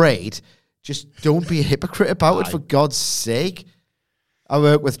that's great. Just don't be a hypocrite about it, for God's sake. I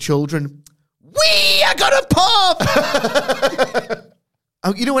work with children. I got a pop!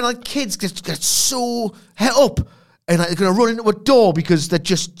 You know, when like kids get so het up and like, they're going to run into a door because they're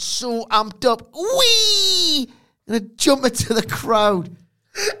just so amped up. And they jump into the crowd.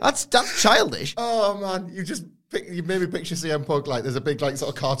 That's childish. Oh, man. You made me picture CM Punk like there's a big like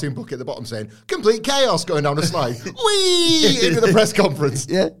sort of cartoon book at the bottom saying complete chaos going down a slide. Whee! Into the press conference.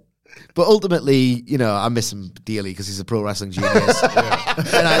 Yeah. But ultimately, you know, I miss him dearly because he's a pro wrestling genius.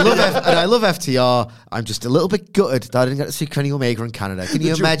 And I love FTR. I'm just a little bit gutted that I didn't get to see Kenny Omega in Canada. Can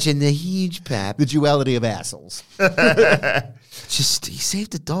you imagine the huge pep? The duality of assholes. Just, he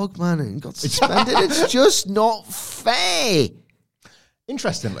saved the dog, man, and got suspended. It's just not fair.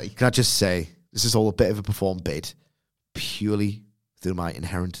 Interestingly, Can I just say, this is all a bit of a performed bid, purely through my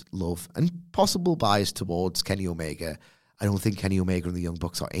inherent love and possible bias towards Kenny Omega. I don't think Kenny Omega and the Young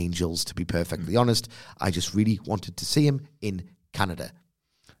Bucks are angels, to be perfectly honest. I just really wanted to see him in Canada.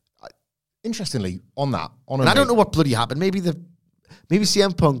 interestingly, on that, And I don't know what bloody happened. Maybe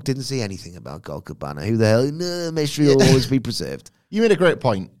CM Punk didn't say anything about Colt Cabana. Who the hell? No, mystery will always be preserved. You made a great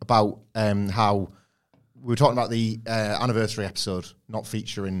point about how we were talking about the anniversary episode not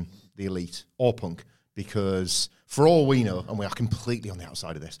featuring the Elite or Punk, because for all we know, and we are completely on the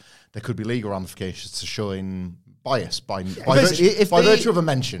outside of this, there could be legal ramifications to showing bias by virtue of a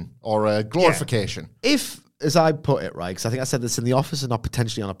mention or a glorification. If, as I put it, right, because I think I said this in the office and not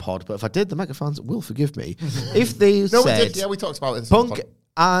potentially on a pod, but if I did, the Mega fans will forgive me. If they said... we did. Yeah, we talked about it. Punk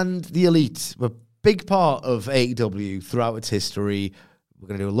and the Elite were a big part of AEW throughout its history. We're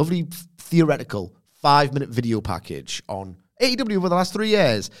going to do a lovely theoretical 5-minute video package on AEW over the last 3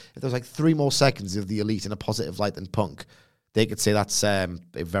 years. If there's like 3 more seconds of the Elite in a positive light than Punk, they could say that's a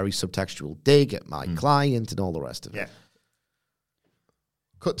very subtextual dig at my client and all the rest of it.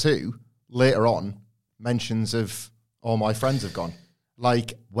 Cut to, later on, mentions of all my friends have gone.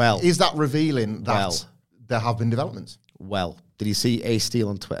 Like, well, is that revealing that there have been developments? Well, did you see Ace Steel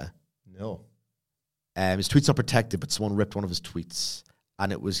on Twitter? No. His tweets are protected, but someone ripped one of his tweets.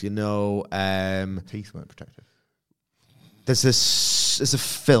 And it was, teeth weren't protected. There's a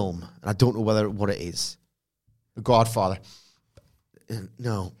film, and I don't know what it is. The Godfather.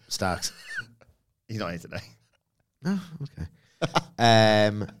 No, Starks. He's not here today. No, okay.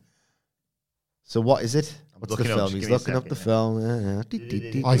 So what is it? What's the film? He's looking up the film.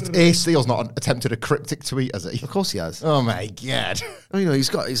 Ace Steele's not attempted a cryptic tweet, has he? Of course he has. Oh my God. Oh, he's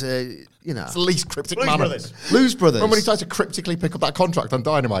it's the least cryptic Blues man. Brothers. Blues Brothers. When he tries to cryptically pick up that contract on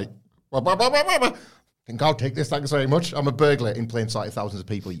Dynamite. Think I'll take this, thanks very much. I'm a burglar in plain sight of thousands of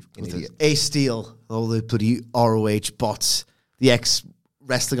people, you idiot. Ace Steel, all the bloody ROH bots, the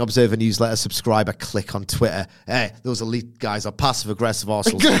ex-Wrestling Observer newsletter subscriber click on Twitter. Hey, those Elite guys are passive-aggressive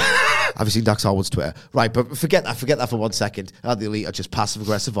arseholes. Have you seen Dax Harwood's Twitter? Right, but forget that for 1 second. The Elite are just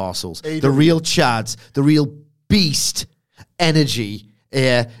passive-aggressive arseholes. The real Chads, the real beast energy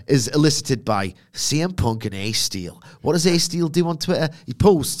is elicited by CM Punk and Ace Steel. What does Ace Steel do on Twitter? He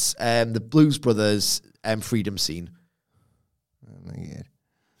posts the Blues Brothers freedom scene. Oh my God.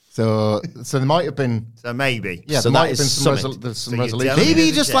 So there might have been... So maybe. Yeah, so there might have been something. some resolution. Maybe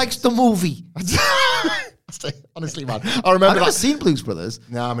he just likes the movie. Honestly, man. I remember I've never seen Blues Brothers.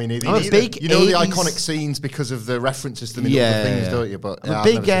 No, I mean, I'm a big you know the 80s iconic scenes because of the references to them in other things, don't you? But I'm a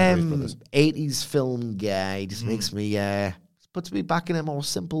big 80s film guy. It just makes me... puts me back in a more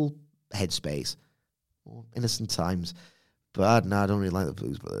simple headspace. More innocent times. But I don't really like the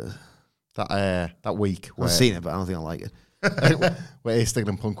Blues Brothers. That week where... I've seen it, but I don't think I like it. where Ace Steel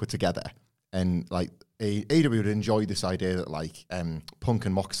and Punk were together, and like AEW would enjoy this idea that like Punk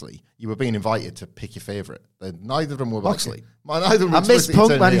and Moxley, you were being invited to pick your favourite. Neither of them were Moxley. Neither of them. I miss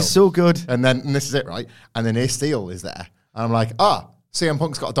Punk, man. He's so good. And this is it, right? And then Ace Steel is there, and I'm like, CM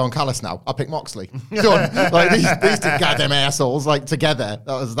Punk's got a Don Callis now. I'll pick Moxley. Done. Like these two goddamn assholes, like together.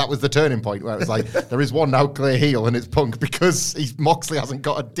 That was the turning point where it was like there is one now clear heel and it's Punk because Moxley hasn't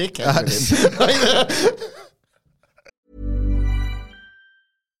got a dickhead with him.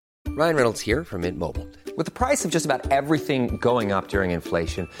 Ryan Reynolds here from Mint Mobile. With the price of just about everything going up during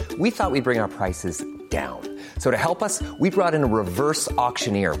inflation, we thought we'd bring our prices down. So to help us, we brought in a reverse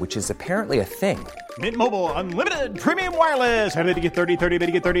auctioneer, which is apparently a thing. Mint Mobile Unlimited Premium Wireless. How to get 30, 30, bit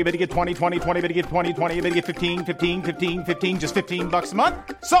to get 30, bit to get 20, 20, 20, bit to get 20, 20, bit to get 15, 15, 15, 15, just $15 a month?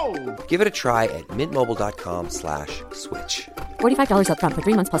 Sold! Give it a try at mintmobile.com/switch. $45 up front for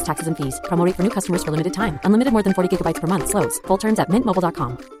 3 months plus taxes and fees. Promo rate for new customers for limited time. Unlimited more than 40 gigabytes per month. Slows full terms at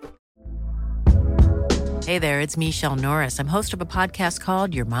mintmobile.com. Hey there, it's Michelle Norris. I'm host of a podcast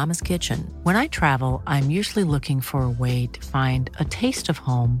called Your Mama's Kitchen. When I travel, I'm usually looking for a way to find a taste of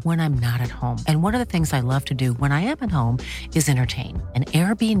home when I'm not at home. And one of the things I love to do when I am at home is entertain. And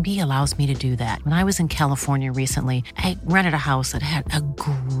Airbnb allows me to do that. When I was in California recently, I rented a house that had a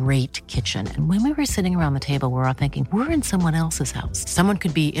great kitchen. And when we were sitting around the table, we were all thinking, we're in someone else's house. Someone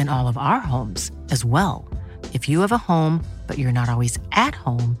could be in all of our homes as well. If you have a home, but you're not always at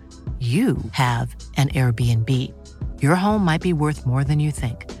home, you have an Airbnb. Your home might be worth more than you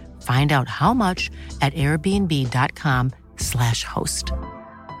think. Find out how much at airbnb.com/host.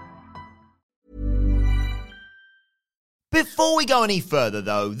 Before we go any further,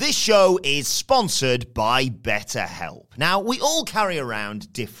 though, this show is sponsored by BetterHelp. Now, we all carry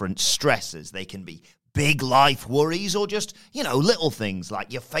around different stressors. They can be big life worries or just, little things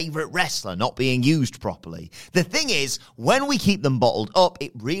like your favourite wrestler not being used properly. The thing is, when we keep them bottled up,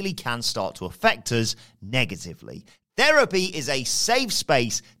 it really can start to affect us negatively. Therapy is a safe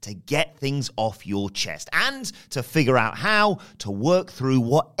space to get things off your chest and to figure out how to work through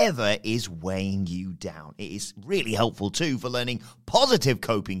whatever is weighing you down. It is really helpful too for learning positive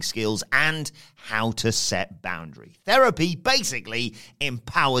coping skills and how to set boundaries. Therapy basically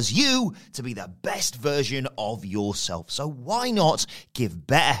empowers you to be the best version of yourself. So why not give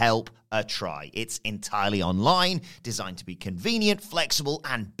BetterHelp a try? It's entirely online, designed to be convenient, flexible,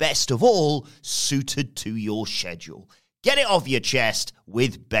 and best of all, suited to your schedule. Get it off your chest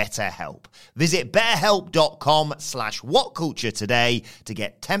with BetterHelp. Visit betterhelp.com/whatculture today to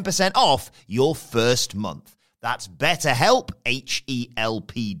get 10% off your first month. That's BetterHelp,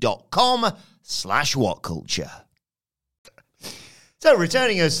 HELP.com/whatculture. So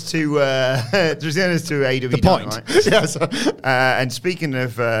returning us to AEW. The point. Right? Yes. And speaking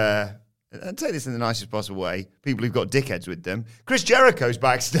of, I'd say this in the nicest possible way, people who've got dickheads with them, Chris Jericho's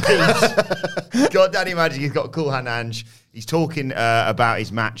backstage. Got Daddy Magic, he's got Cool Hand Ange. He's talking about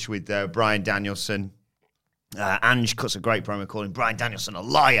his match with Bryan Danielson. Ange cuts a great promo calling Bryan Danielson a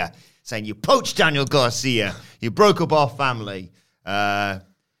liar, saying, "You poached Daniel Garcia. You broke up our family." And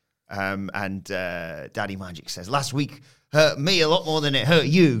Daddy Magic says, "Last week hurt me a lot more than it hurt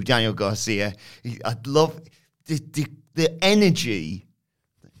you, Daniel Garcia." I love the energy.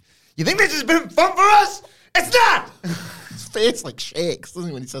 You think this has been fun for us? It's not! His face shakes, doesn't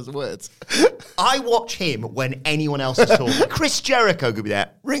he, when he says the words? I watch him when anyone else is talking. Chris Jericho could be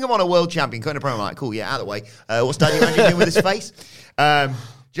there. Ring him on a world champion, kind of promo like, cool, yeah, out of the way. What's Daddy Magic doing with his face?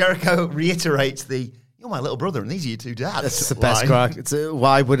 Jericho reiterates "You're my little brother, and these are your two dads." That's the best crack.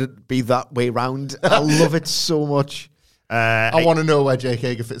 Why would it be that way round? I love it so much. I want to know where Jake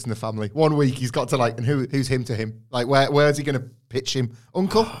Hager fits in the family. 1 week he's got to and who's him to him? Where's he going to pitch him?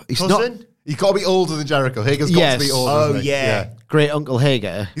 Uncle? He's Cousin? not. He's got to be older than Jericho. Hager's got to be older. Oh, isn't he? yeah. Great Uncle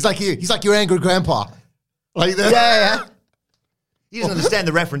Hager. He's like you. He's like your angry grandpa. Yeah. He doesn't understand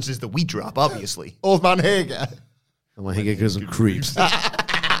the references that we drop, obviously. Old man Hager. And when Hager goes and creeps.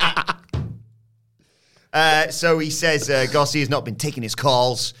 So he says Garcia's not been taking his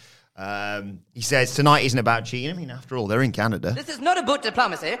calls. He says tonight isn't about cheating. I mean, after all, they're in Canada. This is not about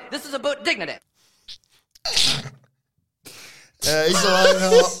diplomacy. This is about dignity. He's like,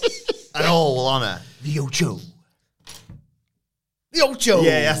 an all honour. The Ocho. The Ocho.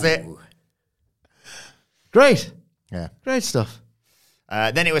 Yeah, that's it. Great. Yeah. Great stuff.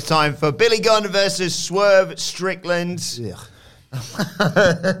 Then it was time for Billy Gunn versus Swerve Strickland. Did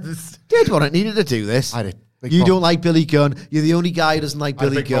what it needed to do this. I did. You don't like Billy Gunn. You're the only guy who doesn't like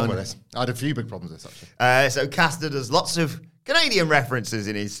Billy Gunn. I had a few big problems with this, actually. So Caster does lots of Canadian references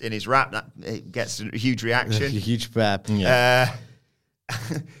in his rap. That it gets a huge reaction. A huge pep.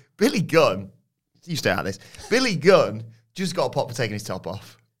 Billy Gunn, you stay out of this. Billy Gunn just got a pop for taking his top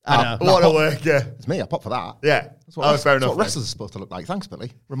off. I know. What a worker. It's me. I pop for that. Yeah. That's what, fair enough. That's what wrestlers are supposed to look like. Thanks,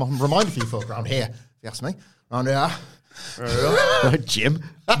 Billy. Remind a few folk around here, if you ask me. Around here. Jim.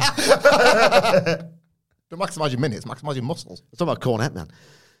 Don't maximise your minutes, maximise your muscles. It's talking about Cornette, man.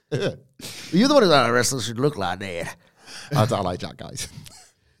 You're the one who wrestlers should look like that. I like Jack Guys.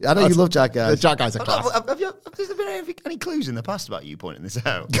 I know you love Jack Guys. The Jack Guys are class. Have there been any clues in the past about you pointing this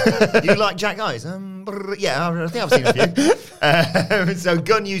out? You like Jack Guys? Yeah, I think I've seen a few. So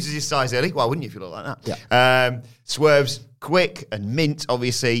Gunn uses his size early. Why wouldn't you if you look like that? Yeah. Swerves quick and mint,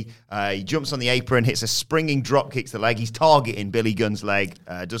 obviously. He jumps on the apron, hits a springing drop kick to the leg. He's targeting Billy Gunn's leg.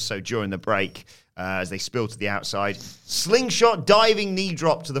 Does so during the break. As they spill to the outside. Slingshot diving knee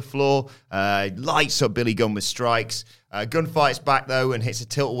drop to the floor. Lights up Billy Gunn with strikes. Gunn fights back, though, and hits a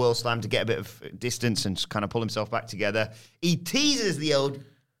tilt-a-whirl slam to get a bit of distance and kind of pull himself back together. He teases the old...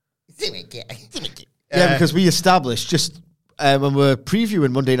 Yeah, because we established just when we're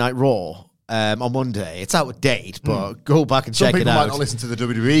previewing Monday Night Raw on Monday. It's out of date, but go back and check it out. Some people might not listen to the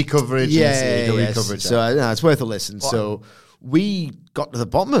WWE coverage. Yeah, coverage. So it's worth a listen. What? So we got to the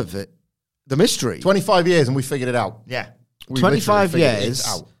bottom of it. The mystery. 25 years and we figured it out. Yeah. 25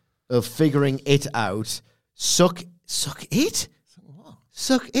 years of figuring it out. Suck it? What?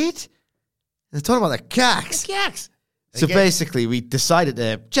 Suck it? They're talking about the cacks. The cacks. So basically, we decided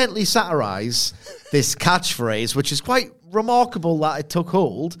to gently satirize this catchphrase, which is quite remarkable that it took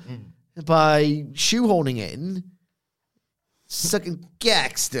hold by shoehorning in sucking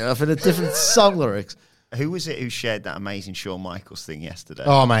gack stuff in a different song lyrics. Who was it who shared that amazing Shawn Michaels thing yesterday?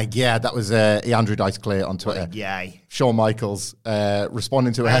 Oh my god, that was Andrew Dice Clay on Twitter. Yay! Shawn Michaels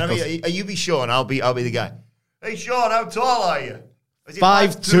responding to a heckle. You be Shawn, I'll be the guy. Hey Shawn, how tall are you?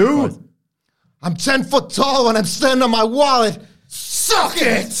 5'2". I'm 10 foot tall when I'm standing on my wallet. Suck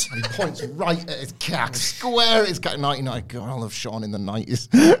it! And he points right at his cack, square at his cack. 99. God, I love Shawn in the 90s.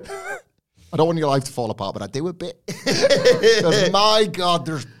 I don't want your life to fall apart, but I do a bit. Because my God,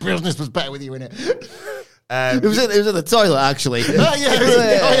 there's business was better with you in it. It was in the toilet, actually.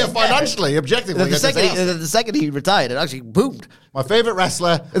 Financially, objectively. The second he retired, it actually boomed. My favourite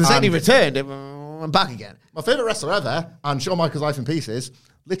wrestler. And the second he returned, it went back again. My favourite wrestler ever, and Shawn Michaels' Life in Pieces,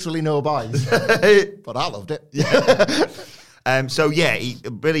 literally no buys. But I loved it.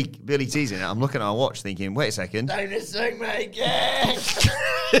 Billy teasing it. I'm looking at our watch thinking, wait a second. Time to suck my dick.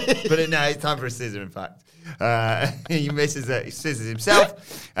 But no, it's time for a scissor, in fact. He scissors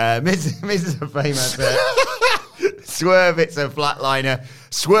himself, misses a famous Swerve, it's a flatliner.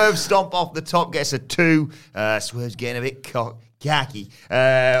 Swerve stomp off the top, gets a 2. Swerve's getting a bit khaki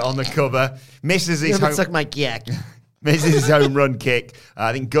on the cover. Misses his suck my dick. Misses his home run kick.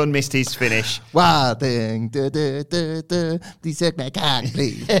 I think Gunn missed his finish. Wild thing, please suck my cock,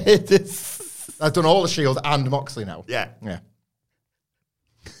 please. I've done all the Shield and Moxley now. Yeah. Yeah.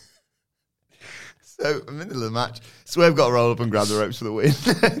 So, in the middle of the match, Swerve got to roll up and grab the ropes for the win.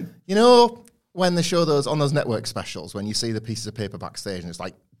 You know, when they show those on those network specials, when you see the pieces of paper backstage and it's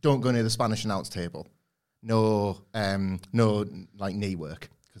like, don't go near the Spanish announce table. No, like knee work,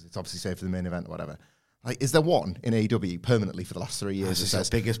 because it's obviously safe for the main event or whatever. Like, is there one in AEW permanently for the last 3 years that says,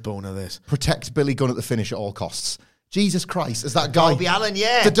 the biggest bone of this. Protect Billy Gunn at the finish at all costs? Jesus Christ, is that guy? Darby Allin,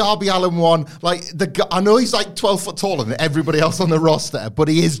 yeah. The Darby Allin one. Like, the guy, I know he's like 12 foot taller than everybody else on the roster, but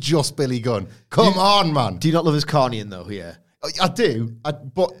he is just Billy Gunn. Come on, man. Do you not love his Carnian, though, yeah? I do,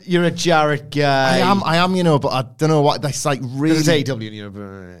 but you're a Jarrett guy. I am, you know, but I don't know what that's like really. It's AEW, you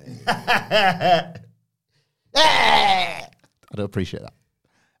know. I don't appreciate that.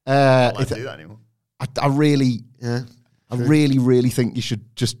 I don't do that anymore. I really think you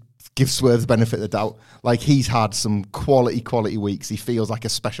should just give Swerve the benefit of the doubt. Like, he's had some quality weeks. He feels like a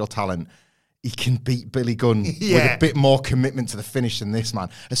special talent. He can beat Billy Gunn with a bit more commitment to the finish than this, man.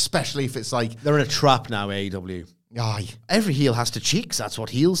 Especially if it's like... They're in a trap now, AEW. Aye. Every heel has to cheat, 'cause that's what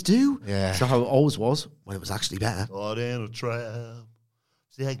heels do. Yeah. It's not how it always was, when it was actually better. Caught in a trap.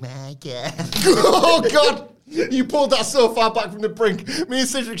 Like my cat. Oh, God. You pulled that so far back from the brink. Me and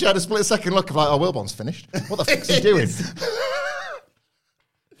Cedric had a split second look of like, oh, Wilborn's finished. What the fuck's he doing?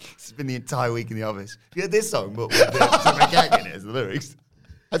 It's been the entire week in the office. You heard this song, but with my cat in it as the lyrics.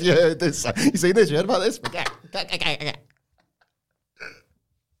 Have you heard this song? You seen this? You heard about this? What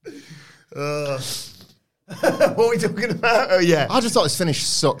are we talking about? Oh, yeah. I just thought his finish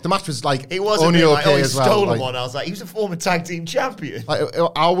sucked. The match was like, it was only like, okay he as well. stole Like, one. I was like, he was a former tag team champion. like,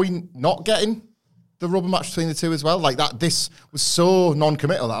 are we not getting the rubber match between the two as well? Like that, this was so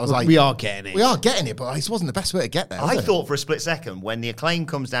non-committal that I was like, we are getting it. We are getting it, but this wasn't the best way to get there. I thought for a split second when the Acclaim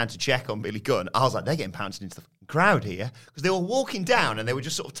comes down to check on Billy Gunn, I was like, they're getting pounced into the crowd here, because they were walking down and they were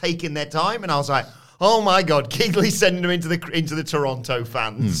just sort of taking their time, and I was like, oh my God, Keighley's sending them into the Toronto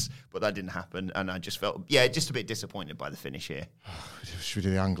fans. But that didn't happen, and I just felt, just a bit disappointed by the finish here. Should we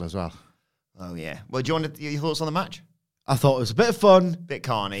do the angle as well? Oh, yeah. Well, do you want your thoughts on the match? I thought it was a bit of fun. Bit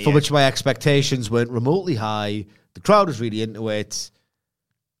carny, for which my expectations weren't remotely high. The crowd was really into it.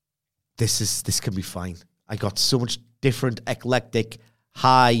 This can be fine. I got so much different, eclectic,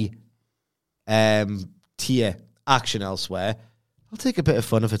 high tier action elsewhere. I'll take a bit of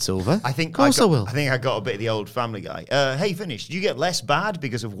fun if it's over. I think of course I will. I think I got a bit of the old Family Guy. Hey, finish. Did you get less bad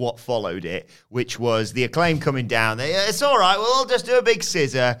because of what followed it, which was the Acclaim coming down? It's all right. We'll just do a big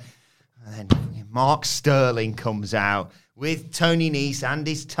scissor. And then Mark Sterling comes out with Tony Nese and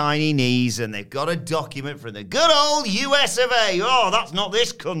his tiny knees, and they've got a document from the good old US of A. Oh, that's not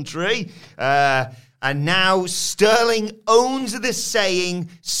this country. And now Sterling owns the saying,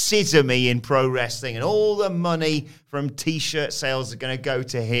 scissor me in pro wrestling, and all the money from T-shirt sales are going to go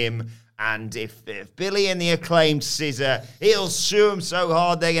to him. And if Billy and the Acclaimed scissor, he'll sue them so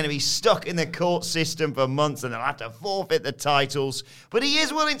hard they're going to be stuck in the court system for months and they'll have to forfeit the titles. But he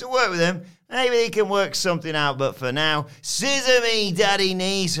is willing to work with them. Maybe he can work something out. But for now, scissor me, daddy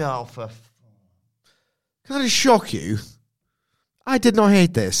knees. Oh, for... Can I just shock you? I did not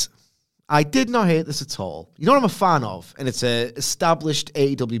hate this. I did not hate this at all. You know what I'm a fan of? And it's an established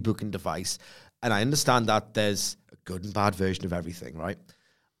AEW booking device. And I understand that there's a good and bad version of everything, right?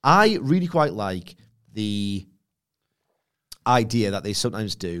 I really quite like the idea that they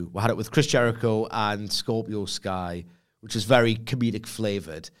sometimes do. We had it with Chris Jericho and Scorpio Sky, which is very comedic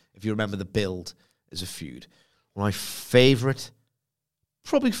flavored, if you remember the build. as a feud. One of my favourite,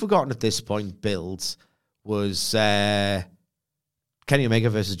 probably forgotten at this point, builds was Kenny Omega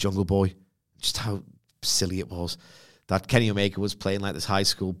versus Jungle Boy. Just how silly it was that Kenny Omega was playing like this high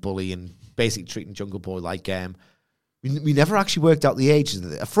school bully and basically treating Jungle Boy like we never actually worked out the ages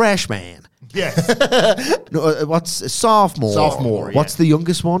of it. A freshman. Yes. No, what's a sophomore? Sophomore, yeah. What's the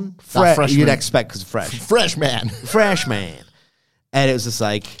youngest one? Freshman. You'd expect because fresh. Freshman. Freshman. And it was just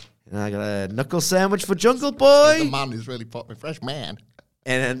like, I got a knuckle sandwich for Jungle Boy. The man who's really popping. Freshman.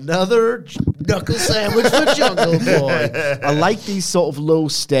 And another knuckle sandwich for Jungle Boy. I like these sort of low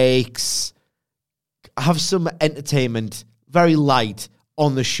stakes, have some entertainment, very light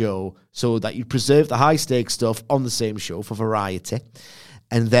on the show, so that you preserve the high stakes stuff on the same show for variety.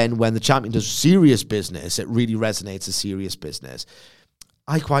 And then when the champion does serious business, it really resonates as serious business.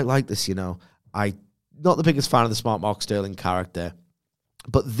 I quite like this, I'm not the biggest fan of the Smart Mark Sterling character,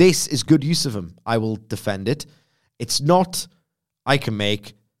 but this is good use of him. I will defend it. It's not... I can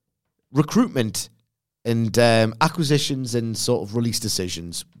make recruitment and acquisitions and sort of release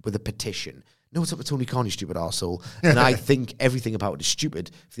decisions with a petition. No, what's up with Tony Khan, you stupid arsehole? And I think everything about it is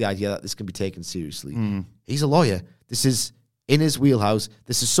stupid for the idea that this can be taken seriously. He's a lawyer. This is in his wheelhouse.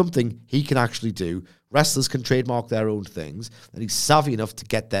 This is something he can actually do. Wrestlers can trademark their own things, and he's savvy enough to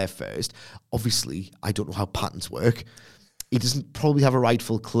get there first. Obviously, I don't know how patents work. He doesn't probably have a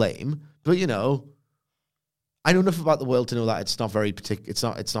rightful claim, but, I know enough about the world to know that it's not very it's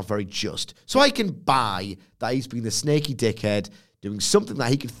not very just. So I can buy that he's being the snaky dickhead doing something that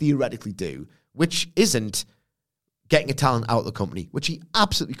he could theoretically do, which isn't getting a talent out of the company, which he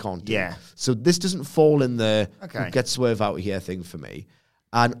absolutely can't do. Yeah. So this doesn't fall in the Okay. get swerve out of here thing for me.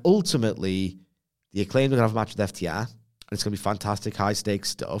 And ultimately, the Acclaimed are going to have a match with FTR, and it's going to be fantastic, high-stakes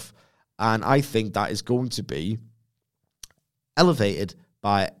stuff. And I think that is going to be elevated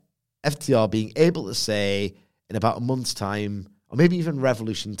by FTR being able to say, in about a month's time, or maybe even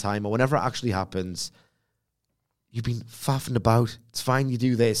Revolution time, or whenever it actually happens, you've been faffing about. It's fine you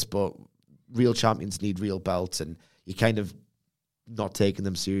do this, but real champions need real belts, and you're kind of not taking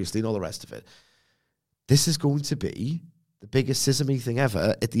them seriously and all the rest of it. This is going to be the biggest sesame thing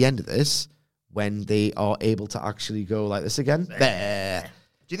ever at the end of this, when they are able to actually go like this again. There.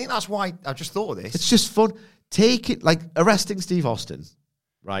 Do you think that's why I just thought of this? It's just fun. Take it, like arresting Steve Austin,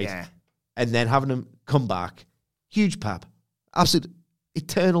 right? Yeah. And then having him come back. Huge pap. Absolute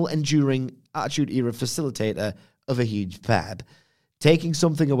eternal, enduring Attitude Era facilitator of a huge pap. Taking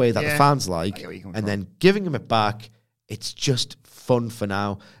something away that the fans like I get where you're coming and from. then giving him it back. It's just fun for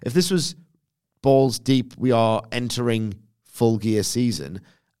now. If this was balls deep, we are entering full gear season,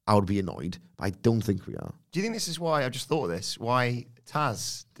 I would be annoyed. But I don't think we are. Do you think this is why I just thought of this? Why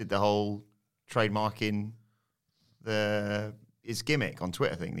Taz did the whole trademarking his gimmick on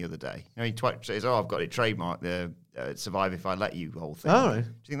Twitter thing the other day? He says, "Oh, I've got it trademarked, the Survive If I Let You" whole thing. Oh, right. Do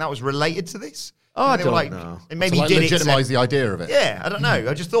you think that was related to this? Oh, I They were don't know. And maybe to he did legitimize it. the idea of it. Yeah, I don't know.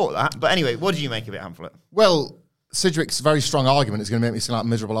 I just thought that. But anyway, what do you make of it, Hamlet? Well, Sidgwick's very strong argument is going to make me sound like a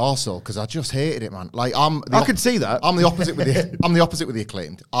miserable arsehole because I just hated it, man. Like I can see that. I'm the opposite with the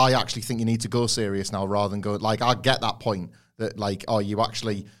Acclaimed. I actually think you need to go serious now rather than go like I get that point that like you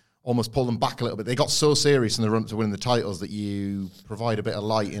actually almost pull them back a little bit. They got so serious in the run to winning the titles that you provide a bit of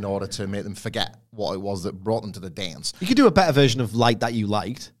light in order to make them forget what it was that brought them to the dance. You could do a better version of light that you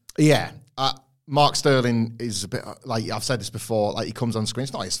liked. Yeah. Mark Sterling is a bit, like I've said this before, like he comes on screen,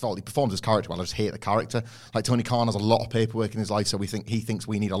 it's not his fault, he performs his character well, I just hate the character. Like Tony Khan has a lot of paperwork in his life, so he thinks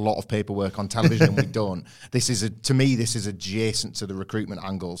we need a lot of paperwork on television and we don't. To me, this is adjacent to the recruitment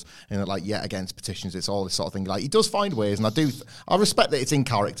angles, and like yet against petitions, it's all this sort of thing. Like he does find ways, and I respect that it's in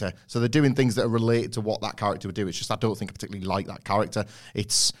character, so they're doing things that are related to what that character would do. It's just I don't think I particularly like that character.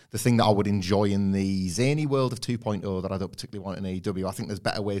 It's the thing that I would enjoy in the zany world of 2.0 that I don't particularly want in AEW. I think there's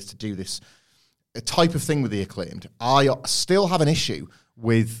better ways to do this. A type of thing with the Acclaimed. I still have an issue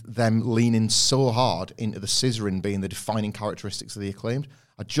with them leaning so hard into the scissoring being the defining characteristics of the Acclaimed.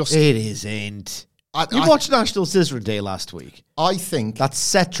 It isn't. You watched National Scissoring Day last week. I think that's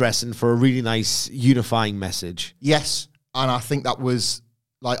set dressing for a really nice unifying message. Yes, and I think that was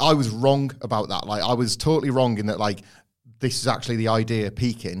like I was wrong about that. Like I was totally wrong in that. Like this is actually the idea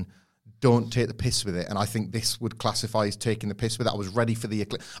peaking. Don't take the piss with it. And I think this would classify as taking the piss with it. I was ready for the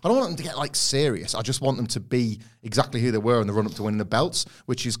Acclaim. I don't want them to get like serious. I just want them to be exactly who they were in the run up to winning the belts,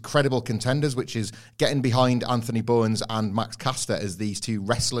 which is credible contenders, which is getting behind Anthony Bowens and Max Caster as these two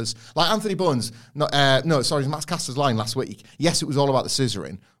wrestlers. Like Anthony Bowens, Max Caster's line last week. Yes, it was all about the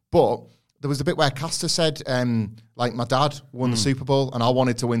scissoring, but there was a bit where Caster said, like my dad won the Super Bowl and I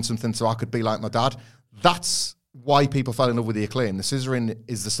wanted to win something so I could be like my dad. That's why people fell in love with the Acclaim. The scissoring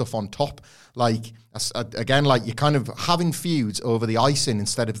is the stuff on top. Like, again, like you're kind of having feuds over the icing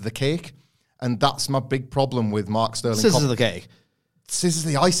instead of the cake. And that's my big problem with Mark Sterling. Scissors are the cake. Scissors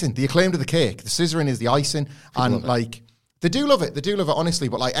the icing. The Acclaim to the cake. The scissoring is the icing. And like, they do love it. They do love it, honestly.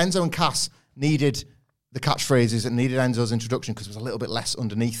 But like Enzo and Cass needed the catchphrases and needed Enzo's introduction because it was a little bit less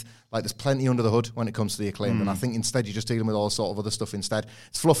underneath. Like, there's plenty under the hood when it comes to the Acclaim. And I think instead you're just dealing with all sort of other stuff instead.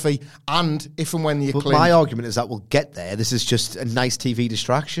 It's fluffy. And if and when the Acclaim... But my argument is that we'll get there. This is just a nice TV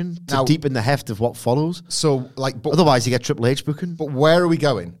distraction to deepen the heft of what follows. So, like... But otherwise, you get Triple H booking. But where are we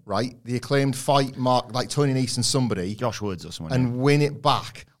going, right? The Acclaimed fight Mark, like Tony Nese and somebody... Josh Woods or someone. And win it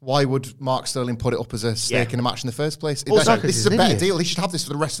back. Why would Mark Sterling put it up as a stake in a match in the first place? Also, this is a better deal. He should have this for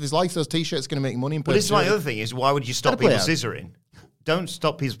the rest of his life. Those T-shirts are going to make money in But this is my other thing, is why would you stop people scissoring? Don't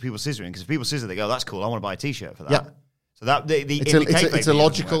stop people scissoring, because if people scissor, they go, that's cool, I want to buy a T-shirt for that. Yeah. So that it's a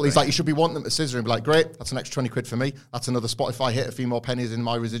logical. It's like you should be wanting them to scissor and be like, great, that's an extra 20 quid for me. That's another Spotify hit, a few more pennies in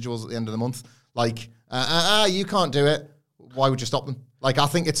my residuals at the end of the month. Like, you can't do it. Why would you stop them? Like, I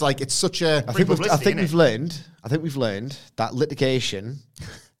think it's like, it's such a... I think we've learned that litigation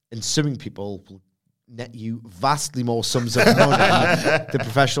and suing people will net you vastly more sums of money than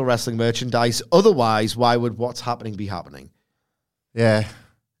professional wrestling merchandise. Otherwise, why would what's happening be happening? Yeah.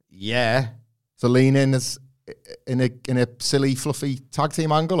 Yeah. So lean in as in a silly, fluffy tag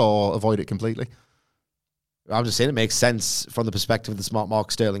team angle, or avoid it completely? I'm just saying it makes sense from the perspective of the smart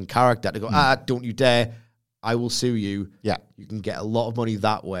Mark Sterling character to go, don't you dare, I will sue you. Yeah. You can get a lot of money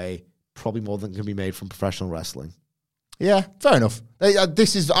that way, probably more than can be made from professional wrestling. Yeah, fair enough. I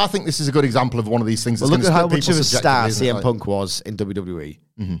think this is a good example of one of these things. Well, look at how much of a star CM Punk was in WWE,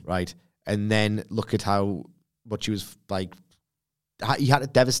 right? And then look at how much he was like. He had to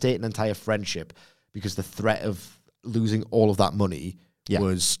devastate an entire friendship because the threat of losing all of that money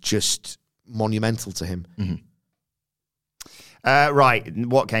was just monumental to him. Right,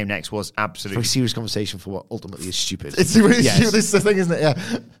 what came next was absolutely... Very serious conversation for what ultimately is stupid. It's really stupid. This is the thing, isn't it?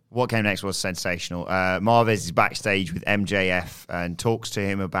 Yeah. What came next was sensational. Marvez is backstage with MJF and talks to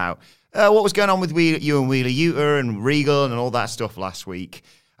him about what was going on with you and Wheeler Yuta and Regal and all that stuff last week.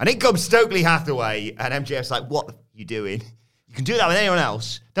 And in comes Stokely Hathaway, and MJF's like, what are you doing? You can do that with anyone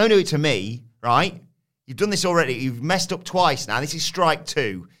else. Don't do it to me, right? You've done this already. You've messed up twice now. This is strike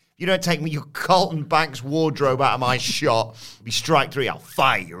 2. You don't take your Carlton Banks wardrobe out of my shot. It'll be strike 3. I'll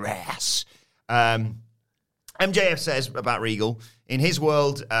fire your ass. MJF says about Regal, in his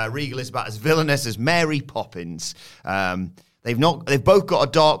world, Regal is about as villainous as Mary Poppins. They've both got a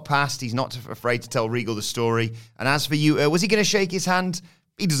dark past. He's not afraid to tell Regal the story. And as for you, was he going to shake his hand?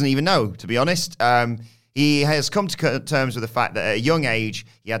 He doesn't even know, to be honest. He has come to terms with the fact that at a young age,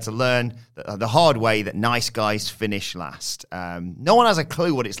 he had to learn the hard way that nice guys finish last. No one has a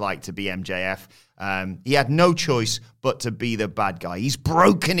clue what it's like to be MJF. He had no choice but to be the bad guy. He's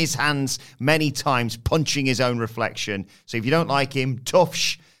broken his hands many times, punching his own reflection. So if you don't like him,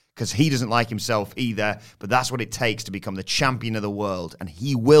 tough because he doesn't like himself either. But that's what it takes to become the champion of the world. And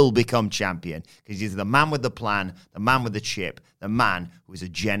he will become champion because he's the man with the plan, the man with the chip, the man who is a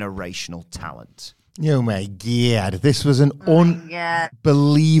generational talent. Oh my God, this was an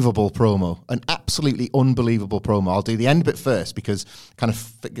unbelievable promo. An absolutely unbelievable promo. I'll do the end bit first because it kind of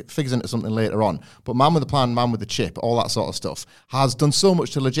figures into something later on. But man with the plan, man with the chip, all that sort of stuff has done so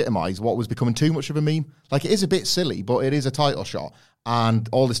much to legitimize what was becoming too much of a meme. Like, it is a bit silly, but it is a title shot. And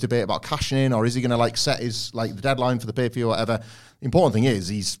all this debate about cashing in, or is he going to like set his like the deadline for the pay-per-view or whatever. The important thing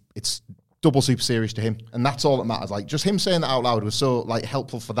is it's double super serious to him, and that's all that matters. Like, just him saying that out loud was so like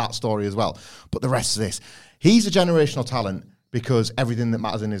helpful for that story as well. But the rest of this, he's a generational talent because everything that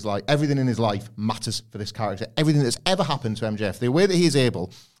matters in his life, everything in his life matters for this character. Everything that's ever happened to MJF, the way that he is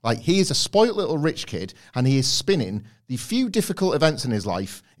able, like, he is a spoilt little rich kid, and he is spinning the few difficult events in his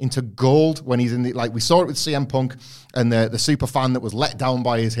life into gold when he's in the, like, we saw it with CM Punk and the super fan that was let down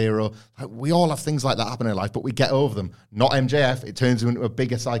by his hero. Like, we all have things like that happen in life, but we get over them. Not MJF. It turns him into a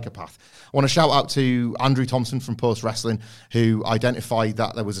bigger psychopath. I want to shout out to Andrew Thompson from Post Wrestling, who identified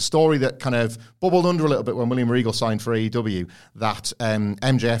that there was a story that kind of bubbled under a little bit when William Regal signed for AEW, that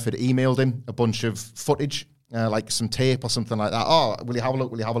MJF had emailed him a bunch of footage, like some tape or something like that. Oh, will you have a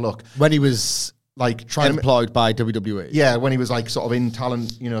look? Will you have a look? When he was like trying employed by WWE. Yeah, when he was like sort of in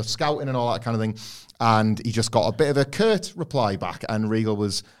talent, you know, scouting and all that kind of thing. And he just got a bit of a curt reply back, and Regal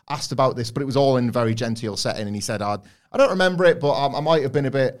was asked about this, but it was all in a very genteel setting. And he said, I don't remember it, but I might have been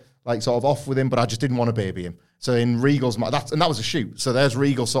a bit like sort of off with him, but I just didn't want to baby him. So in Regal's mind, that was a shoot. So there's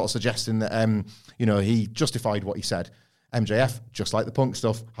Regal sort of suggesting that, you know, he justified what he said. MJF, just like the Punk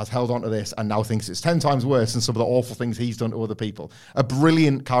stuff, has held on to this and now thinks it's 10 times worse than some of the awful things he's done to other people. A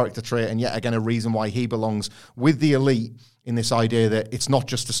brilliant character trait, and yet again a reason why he belongs with the elite in this idea that it's not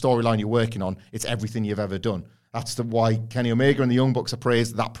just the storyline you're working on, it's everything you've ever done. That's why Kenny Omega and the Young Bucks are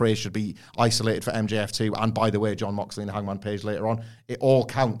praised. That praise should be isolated for MJF too. And by the way, Jon Moxley and Hangman Page later on. It all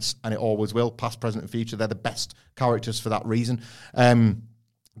counts, and it always will, past, present, and future. They're the best characters for that reason.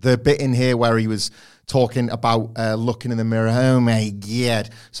 The bit in here where he was talking about looking in the mirror, oh my God.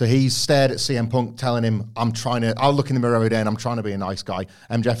 So he stared at CM Punk telling him, I'll look in the mirror every day and I'm trying to be a nice guy.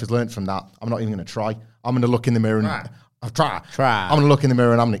 MJF has learned from that. I'm not even going to try. I'm going to look in the mirror and I'm going to look in the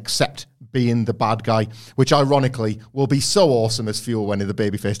mirror and I'm going to accept being the bad guy, which ironically will be so awesome as fuel when the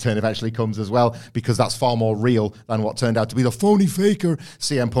babyface turn eventually comes as well, because that's far more real than what turned out to be the phony faker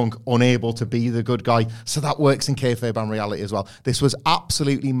CM Punk, unable to be the good guy. So that works in kayfabe and reality as well. This was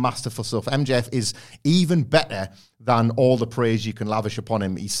absolutely masterful stuff. MJF is even better than all the praise you can lavish upon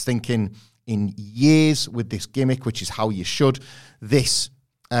him. He's thinking in years with this gimmick, which is how you should. This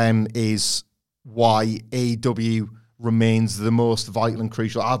is why AEW remains the most vital and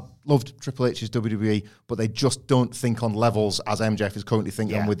crucial. I loved Triple H's WWE, but they just don't think on levels as MJF is currently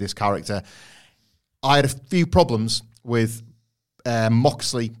thinking on with this character. I had a few problems with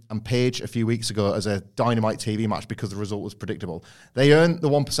Moxley and Page a few weeks ago as a Dynamite TV match because the result was predictable. They earned the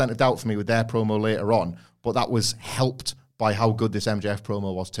 1% of doubt for me with their promo later on, but that was helped by how good this MJF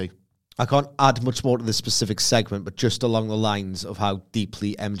promo was too. I can't add much more to this specific segment, but just along the lines of how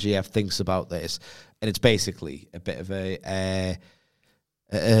deeply MJF thinks about this. And it's basically a bit of a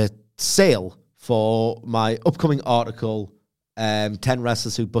sale for my upcoming article, 10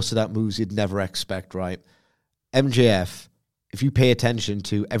 wrestlers who busted out moves you'd never expect, right? MJF, if you pay attention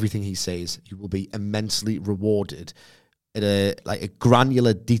to everything he says, you will be immensely rewarded at a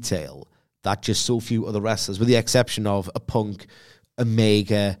granular detail that just so few other wrestlers, with the exception of a Punk,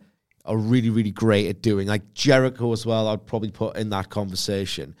 Omega, are really, really great at doing. Like Jericho as well, I'd probably put in that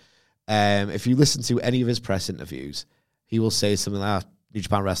conversation. If you listen to any of his press interviews, he will say something like, New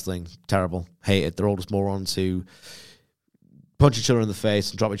Japan Wrestling, terrible, hate it. They're all just morons who punch each other in the face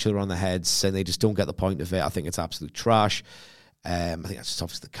and drop each other on the heads, and they just don't get the point of it. I think it's absolute trash. I think that's just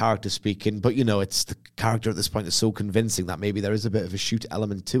obviously the character speaking, but it's the character at this point is so convincing that maybe there is a bit of a shoot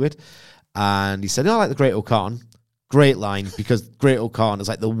element to it. And he said, I like the Great O'Khan. Great line, because Great O'Khan is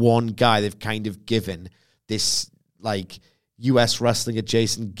like the one guy they've kind of given this like US wrestling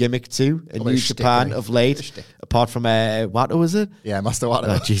adjacent gimmick to in New Japan of late, apart from Wato, was it? Yeah, Master Wato.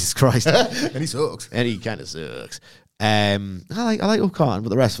 Oh, Jesus Christ. And he sucks. And he kind of sucks. I like O'Khan, but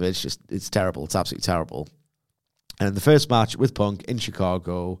the rest of it's terrible. It's absolutely terrible. And the first match with Punk in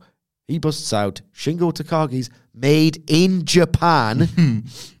Chicago, he busts out Shingo Takagi's Made in Japan,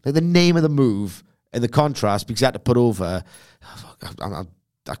 like the name of the move. And the contrast, because he had to put over,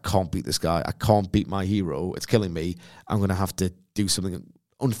 I can't beat this guy. I can't beat my hero. It's killing me. I'm going to have to do something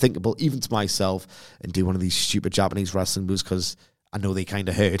unthinkable, even to myself, and do one of these stupid Japanese wrestling moves because I know they kind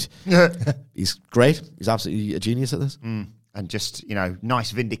of hurt. He's great. He's absolutely a genius at this. And just,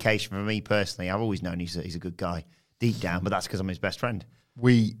 nice vindication for me personally. I've always known he's a good guy deep down, but that's because I'm his best friend.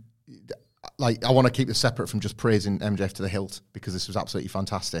 I want to keep this separate from just praising MJF to the hilt because this was absolutely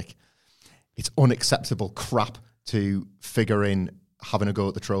fantastic. It's unacceptable crap to figure in having a go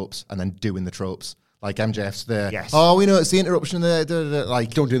at the tropes and then doing the tropes. Like MJF's there. Yes. Oh, we know it's the interruption there.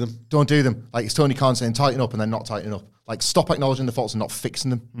 Like, don't do them. Don't do them. Like, it's Tony Khan saying tighten up and then not tighten up. Like, stop acknowledging the faults and not fixing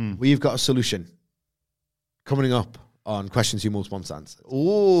them. We've got a solution coming up on questions you most want to answer.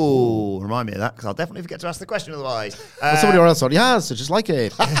 Ooh, remind me of that because I'll definitely forget to ask the question otherwise. Somebody else already has, so just like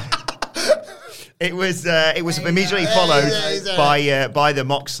it. It was immediately followed by the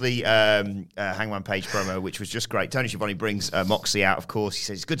Moxley Hangman Page promo, which was just great. Tony Schiavone brings Moxley out, of course. He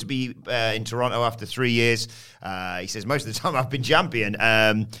says it's good to be in Toronto after 3 years. He says most of the time I've been champion.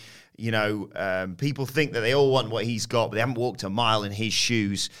 People think that they all want what he's got, but they haven't walked a mile in his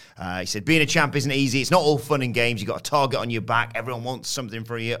shoes. He said being a champ isn't easy. It's not all fun and games. You've got a target on your back. Everyone wants something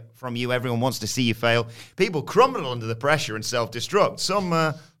from you. Everyone wants to see you fail. People crumble under the pressure and self-destruct. Some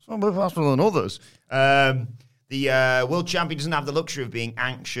a bit faster than others. The world champion doesn't have the luxury of being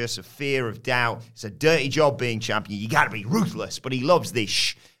anxious, of fear, of doubt. It's a dirty job being champion. You got to be ruthless, but he loves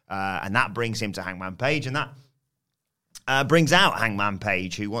this. And that brings him to Hangman Page, and that brings out Hangman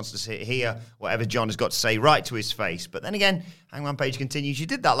Page, who wants to hear whatever John has got to say right to his face. But then again, Hangman Page continues, you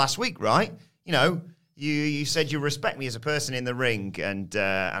did that last week, right? You said you respect me as a person in the ring, and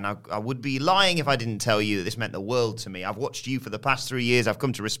I would be lying if I didn't tell you that this meant the world to me. I've watched you for the past 3 years. I've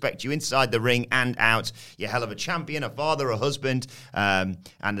come to respect you inside the ring and out. You're a hell of a champion, a father, a husband, and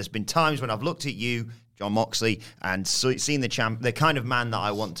there's been times when I've looked at you Jon Moxley, and seeing the kind of man that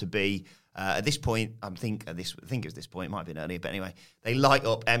I want to be. At this point, I think it was this point. It might have been earlier, but anyway, they light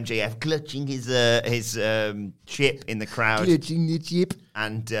up MJF clutching his chip in the crowd, clutching the chip,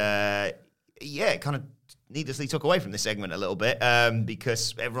 and it kind of needlessly took away from this segment a little bit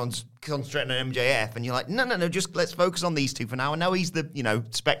because everyone's concentrating on MJF, and you're like, no, just let's focus on these two for now. I know he's the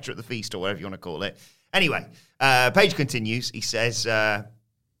Spectre at the feast or whatever you want to call it. Anyway, Page continues. He says,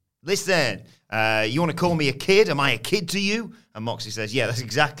 "Listen, you want to call me a kid? Am I a kid to you?" And Moxley says, "Yeah, that's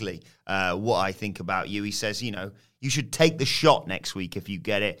exactly what I think about you." He says, "You should take the shot next week if you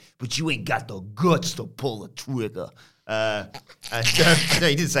get it, but you ain't got the guts to pull the trigger." No,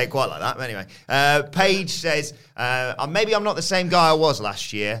 he didn't say it quite like that, but anyway. Page says, "Maybe I'm not the same guy I was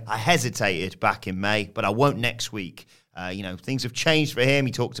last year. I hesitated back in May, but I won't next week." Things have changed for him.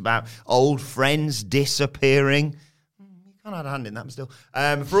 He talked about old friends disappearing. Kind of had a hand in that, but still.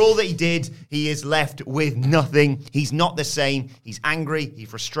 For all that he did, he is left with nothing. He's not the same. He's angry. He's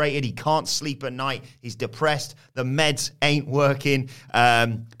frustrated. He can't sleep at night. He's depressed. The meds ain't working.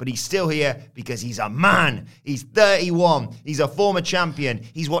 But he's still here because he's a man. He's 31. He's a former champion.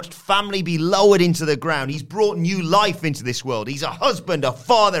 He's watched family be lowered into the ground. He's brought new life into this world. He's a husband, a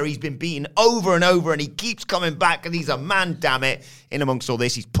father. He's been beaten over and over, and he keeps coming back, and he's a man, damn it. In amongst all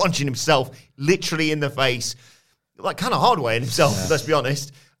this, he's punching himself literally in the face. Like, kind of hard way in himself, let's be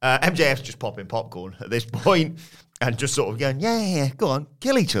honest. MJF's just popping popcorn at this point and just sort of going, yeah, go on,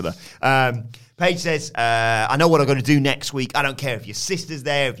 kill each other. Paige says, "I know what I'm going to do next week. I don't care if your sister's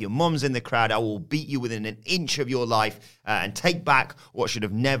there, if your mum's in the crowd. I will beat you within an inch of your life and take back what should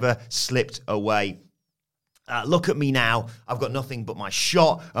have never slipped away. Look at me now. I've got nothing but my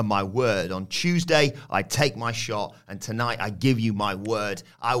shot and my word. On Tuesday, I take my shot, and tonight I give you my word.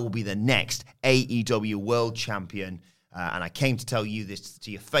 I will be the next AEW World Champion. And I came to tell you this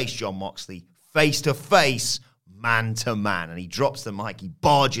to your face, Jon Moxley, face to face, man to man." And he drops the mic. He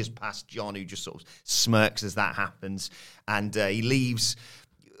barges past Jon, who just sort of smirks as that happens. And he leaves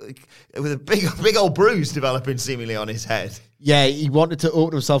with a big old bruise developing seemingly on his head. Yeah, he wanted to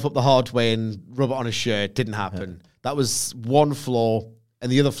open himself up the hard way and rub it on his shirt. Didn't happen. Yeah. That was one flaw.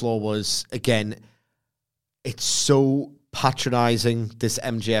 And the other flaw was, again, it's so patronizing, this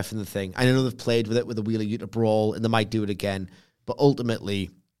MJF and the thing. I know they've played with it with the Wheeler Yuta brawl, and they might do it again. But ultimately,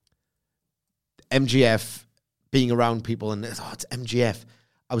 MJF being around people and, it's MJF.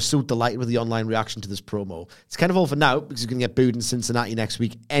 I was so delighted with the online reaction to this promo. It's kind of all for now because he's going to get booed in Cincinnati next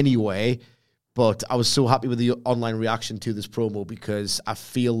week anyway. But I was so happy with the online reaction to this promo because I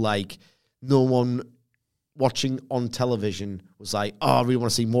feel like no one watching on television was like, "Oh, I really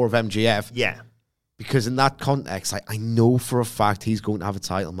want to see more of MJF." Yeah. Because in that context, I know for a fact he's going to have a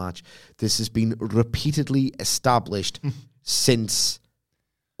title match. This has been repeatedly established since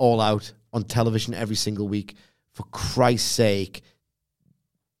All Out on television every single week. For Christ's sake,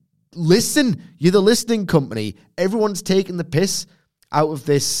 listen. You're the listening company. Everyone's taking the piss out of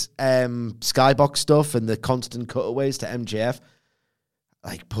this skybox stuff and the constant cutaways to MJF.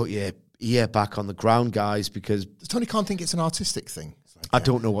 Like, put your ear back on the ground, guys, because Tony can't think it's an artistic thing. Like, I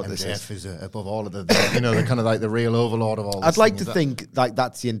don't know what MJF this is above all of the the kind of like the real overlord of all this. I'd like to think like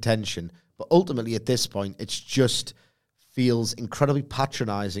that's the intention, but ultimately at this point, it's just feels incredibly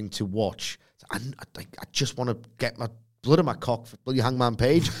patronizing to watch. I just want to get my blood in my cock for bloody Hangman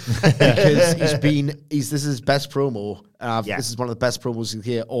Page because this is his best promo. This is one of the best promos you'll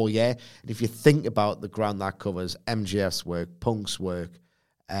hear all year. And if you think about the ground that covers, MJF's work, Punk's work,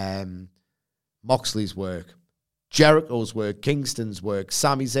 Moxley's work, Jericho's work, Kingston's work,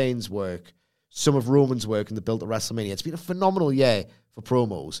 Sami Zayn's work, some of Roman's work in the build to WrestleMania. It's been a phenomenal year for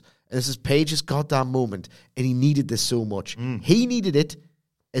promos. And this is Page's goddamn moment, and he needed this so much. He needed it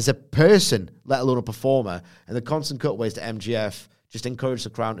as a person, let alone a performer. And the constant cutaways to MJF just encouraged the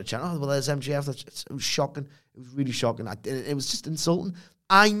crowd to chant, "Oh, well, there's MJF." It was shocking. It was really shocking. It was just insulting.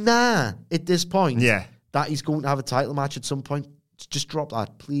 I know at this point that he's going to have a title match at some point. Just drop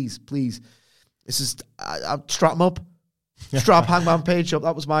that, please. This is, I'll strap him up. Strap Hangman Page up.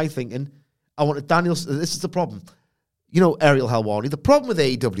 That was my thinking. I wanted Daniel. This is the problem. Ariel Helwani. The problem with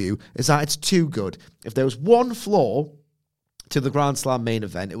AEW is that it's too good. If there was one flaw to the Grand Slam main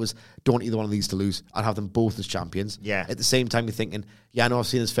event, it was, don't want either one of these to lose. I'd have them both as champions. Yeah. At the same time, you're thinking, I know I've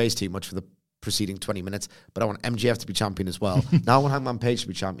seen his face too much for the preceding 20 minutes, but I want MJF to be champion as well. Now I want Hangman Page to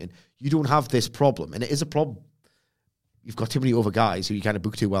be champion. You don't have this problem, and it is a problem. You've got too many other guys who you kind of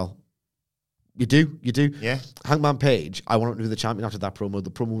book too well. You do. Yeah. Hangman Page, I want him to be the champion after that promo. The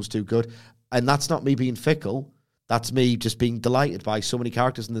promo was too good. And that's not me being fickle. That's me just being delighted by so many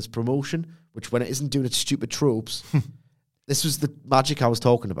characters in this promotion, which when it isn't doing its stupid tropes, This was the magic I was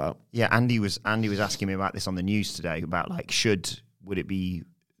talking about. Yeah, Andy was asking me about this on the news today about like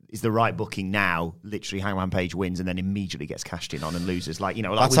is the right booking now? Literally, Hangman Page wins and then immediately gets cashed in on and loses. Like, you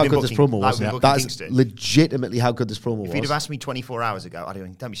know, like that's how good this promo was. That's legitimately how good this promo was. If you'd have asked me 24 hours ago, I'd have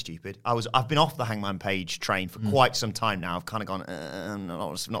gone, don't be stupid. I've been off the Hangman Page train for quite some time now. I've kind of gone, I'm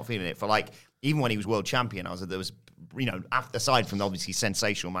not feeling it. For like, even when he was world champion, there was, you know, aside from the obviously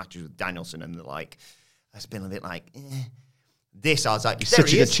sensational matches with Danielson and the like, it's been a bit like, This, I was like,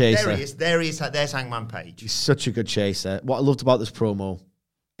 such a good chaser. There he is. There's Hangman Page. He's such a good chaser. What I loved about this promo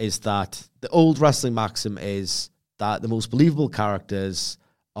is that the old wrestling maxim is that the most believable characters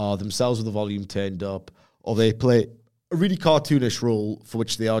are themselves with the volume turned up, or they play a really cartoonish role for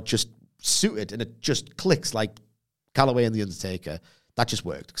which they are just suited, and it just clicks like Calloway and The Undertaker. That just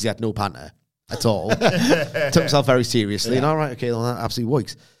worked because he had no banter at all. Took himself very seriously. And all right, okay, well, that absolutely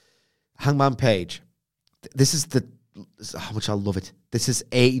works. Hangman Page. This is how much I love it. This is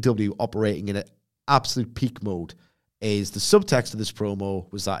AEW operating in an absolute peak mode. Is the subtext of this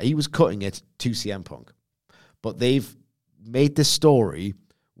promo was that he was cutting it to CM Punk. But they've made this story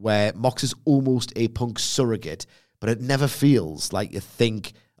where Mox is almost a Punk surrogate, but it never feels like you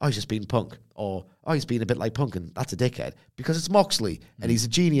think, oh, he's just being Punk, or, oh, he's being a bit like Punk, and that's a dickhead. Because it's Moxley, and he's a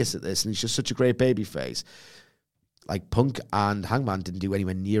genius at this, and he's just such a great babyface. Like, Punk and Hangman didn't do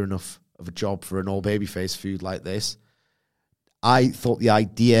anywhere near enough of a job for an all-babyface feud like this. I thought the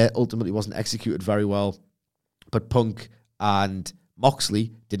idea ultimately wasn't executed very well. But Punk and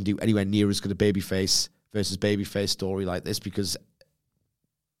Moxley didn't do anywhere near as good a babyface versus babyface story like this because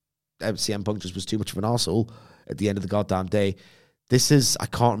CM Punk just was too much of an arsehole at the end of the goddamn day. This is, I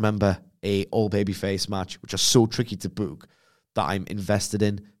can't remember a all babyface match, which are so tricky to book, that I'm invested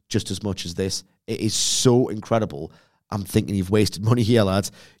in just as much as this. It is so incredible. I'm thinking you've wasted money here,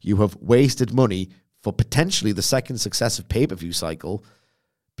 lads. You have wasted money for potentially the second successive pay-per-view cycle.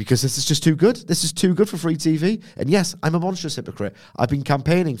 Because this is just too good. This is too good for free TV. And yes, I'm a monstrous hypocrite. I've been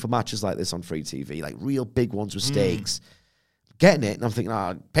campaigning for matches like this on free TV, like real big ones with stakes. Getting it, and I'm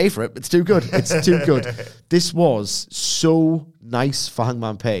thinking, pay for it. It's too good. It's too good. This was so nice for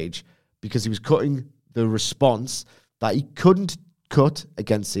Hangman Page because he was cutting the response that he couldn't cut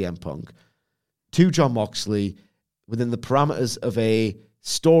against CM Punk to Jon Moxley within the parameters of a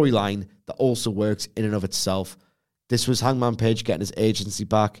storyline that also works in and of itself. This was Hangman Page getting his agency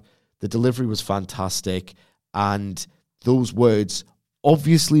back. The delivery was fantastic. And those words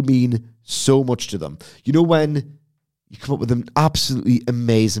obviously mean so much to them. You know when you come up with an absolutely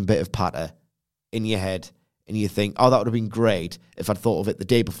amazing bit of patter in your head and you think, oh, that would have been great if I'd thought of it the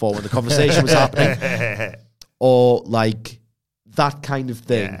day before when the conversation was happening. Or like that kind of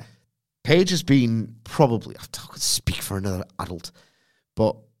thing. Yeah. Page has been probably, I could speak for another adult,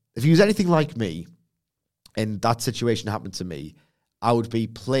 but if he was anything like me, and that situation happened to me, I would be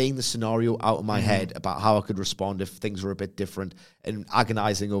playing the scenario out of my head about how I could respond if things were a bit different and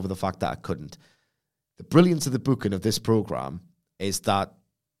agonizing over the fact that I couldn't. The brilliance of the booking of this program is that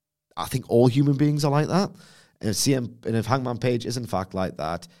I think all human beings are like that. And if Hangman Page is in fact like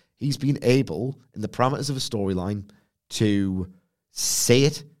that, he's been able, in the parameters of a storyline, to say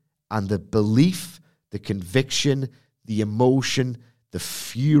it, and the belief, the conviction, the emotion, the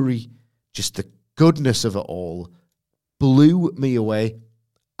fury, just the goodness of it all blew me away.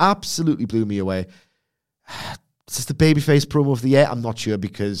 Absolutely blew me away. Is this the babyface promo of the year? I'm not sure,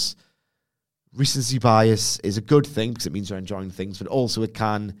 because recency bias is a good thing because it means you're enjoying things, but also it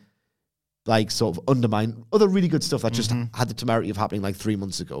can like sort of undermine other really good stuff that just had the temerity of happening like 3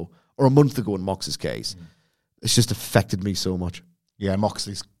 months ago or a month ago in Mox's case. It's just affected me so much. Yeah,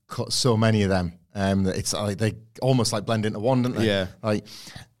 Moxley's cut so many of them. It's like they almost like blend into one, don't they? Yeah. Like,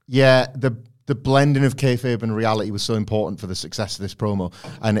 yeah, the blending of kayfabe and reality was so important for the success of this promo.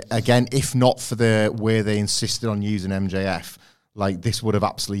 And again, if not for the way they insisted on using MJF, like this would have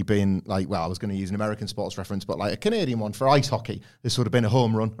absolutely been like, well, I was going to use an American sports reference, but like a Canadian one for ice hockey. This would have been a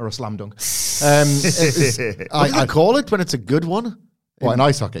home run or a slam dunk. What do you call it when it's a good one? What, in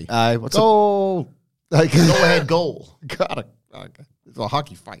ice hockey? What's goal? Like, go-ahead goal. God, it's a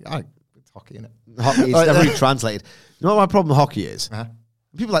hockey fight. It's hockey, isn't it? Hockey is never really translated. You know what my problem with hockey is?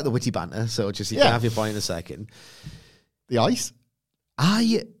 People like the witty banter, so just you can have your point in a second. The ice?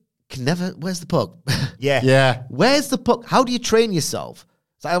 I can never... Where's the puck? Yeah. Where's the puck? How do you train yourself?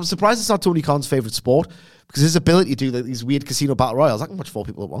 So I was surprised it's not Tony Khan's favourite sport, because his ability to do these weird casino battle royals, I can watch 4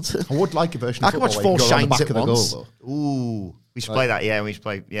 people at once. I would like a version of football. I can watch 4 shines at once. Ooh. We should play that, yeah. We should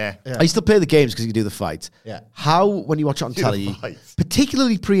play, yeah. I used to play the games because you can do the fights. Yeah. How, when you watch it on telly,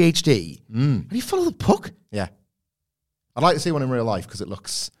 particularly pre-HD, and you follow the puck? Yeah. I'd like to see one in real life because it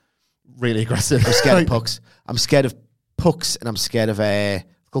looks really aggressive. I'm scared of pucks. I'm scared of pucks and I'm scared of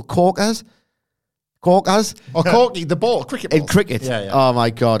called corkers. Corkers? Or corky, the ball, cricket ball. In cricket. Yeah. Oh my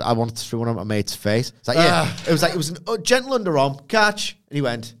God. I wanted to throw one at my mate's face. It's like, it was a gentle underarm catch. And he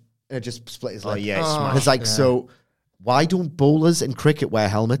went, and it just split his leg. Oh, yeah, smart. It's like, so why don't bowlers in cricket wear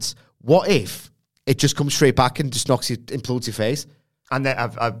helmets? What if it just comes straight back and just implodes your face? And then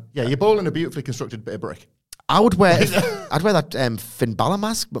you're bowling a beautifully constructed bit of brick. I would wear that Finn Balor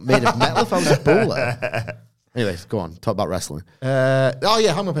mask, but made of metal if I was a bowler. Anyways, go on. Talk about wrestling.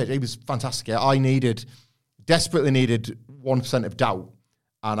 Hangman Page, he was fantastic. Yeah. I desperately needed 1% of doubt,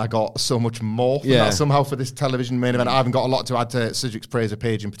 and I got so much more from that somehow for this television main event. I haven't got a lot to add to Cedric's praise of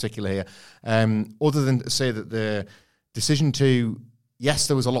Page in particular here, other than to say that the decision to, yes,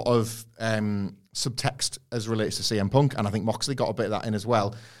 there was a lot of subtext as relates to CM Punk, and I think Moxley got a bit of that in as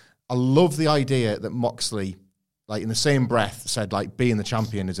well. I love the idea that Moxley, like in the same breath, said like being the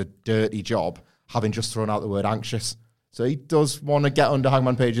champion is a dirty job, having just thrown out the word anxious. So he does want to get under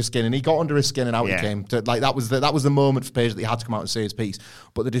Hangman Page's skin, and he got under his skin and out he came. That was the moment for Page that he had to come out and say his piece.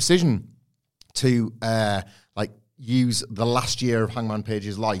 But the decision to use the last year of Hangman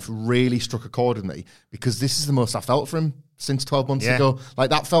Page's life really struck a chord with me, because this is the most I felt for him since 12 months ago. Like,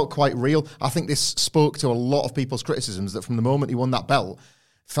 that felt quite real. I think this spoke to a lot of people's criticisms that from the moment he won that belt,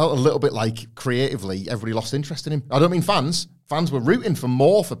 felt a little bit like creatively everybody lost interest in him. I don't mean fans. Fans were rooting for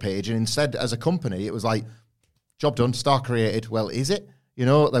more for Page, and instead, as a company, it was like, job done, star created. Well, is it? You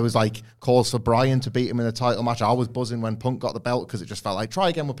know, there was like calls for Bryan to beat him in a title match. I was buzzing when Punk got the belt because it just felt like, try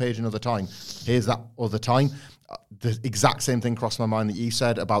again with Page another time. Here's that other time. The exact same thing crossed my mind that you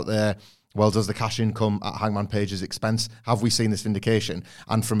said about does the cash-in come at Hangman Page's expense? Have we seen this vindication?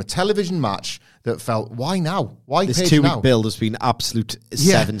 And from a television match that felt, why now? Why this Page now? 2-week build has been absolute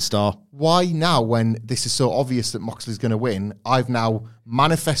 7-star. Why now, when this is so obvious that Moxley's going to win? I've now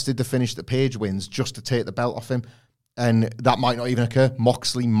manifested the finish that Page wins just to take the belt off him. And that might not even occur.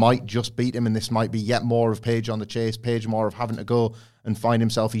 Moxley might just beat him, and this might be yet more of Page on the chase, Page more of having to go and find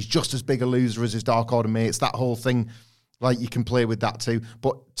himself. He's just as big a loser as his Dark Order mates. That whole thing, like, you can play with that too.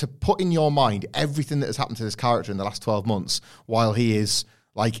 But to put in your mind everything that has happened to this character in the last 12 months, while he is,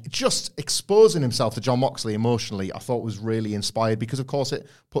 like, just exposing himself to Jon Moxley emotionally, I thought was really inspired, because, of course, it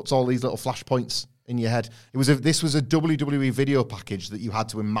puts all these little flashpoints in your head. This was a WWE video package that you had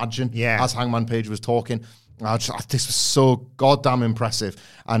to imagine as Hangman Page was talking. This was so goddamn impressive,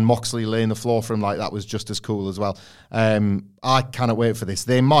 and Moxley laying the floor for him like that was just as cool as well. I cannot wait for this.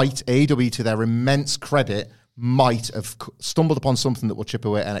 They might, AEW, to their immense credit, might have stumbled upon something that will chip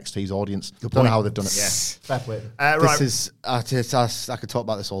away NXT's audience. I don't know how they've done it. Fair play. This is, I could talk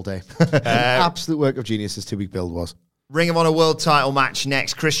about this all day. Absolute work of genius this 2-week build was. Ring of Honor World title match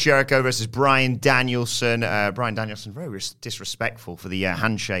next. Chris Jericho versus Bryan Danielson. Bryan Danielson very disrespectful for the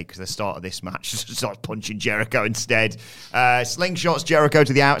handshake at the start of this match. Starts punching Jericho instead. Slingshots Jericho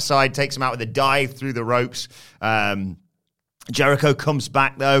to the outside, takes him out with a dive through the ropes. Jericho comes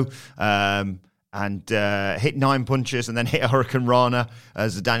back, though, and hit 9 punches and then hit a Hurricane Rana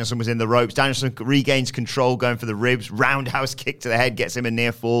as Danielson was in the ropes. Danielson regains control, going for the ribs. Roundhouse kick to the head gets him a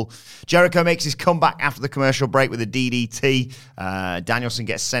near fall. Jericho makes his comeback after the commercial break with a DDT. Danielson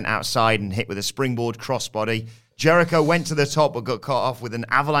gets sent outside and hit with a springboard crossbody. Jericho went to the top but got caught off with an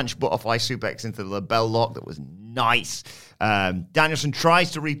avalanche butterfly suplex into the label lock that was nice. Danielson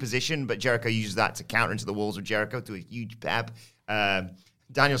tries to reposition, but Jericho uses that to counter into the walls of Jericho to a huge pab.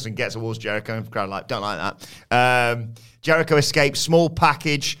 Danielson gets towards Jericho and crowd like, don't like that. Jericho escapes, small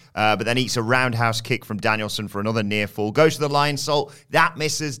package, but then eats a roundhouse kick from Danielson for another near fall. Goes to the lion salt. That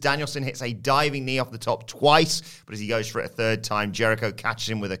misses. Danielson hits a diving knee off the top twice, but as he goes for it a third time, Jericho catches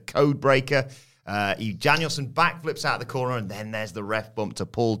him with a code breaker. Danielson backflips out of the corner, and then there's the ref bump to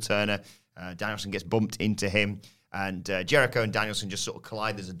Paul Turner. Danielson gets bumped into him. And Jericho and Danielson just sort of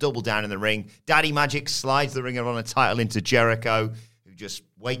collide. There's a double down in the ring. Daddy Magic slides the Ring of Honor title into Jericho, who just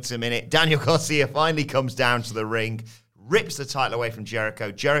waits a minute. Daniel Garcia finally comes down to the ring, rips the title away from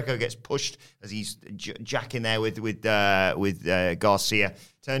Jericho. Jericho gets pushed as he's jacking there with Garcia.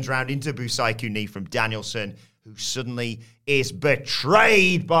 Turns around into Busaiku knee from Danielson, who suddenly is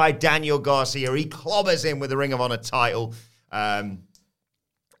betrayed by Daniel Garcia. He clobbers him with the Ring of Honor title.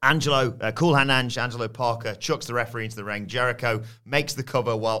 Cool Hand Angelo Parker chucks the referee into the ring. Jericho makes the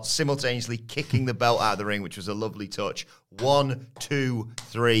cover while simultaneously kicking the belt out of the ring, which was a lovely touch. 1, 2,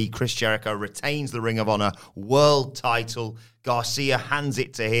 3. Chris Jericho retains the Ring of Honor world title. Garcia hands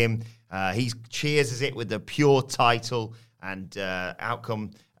it to him. He cheers it with the pure title, and outcome,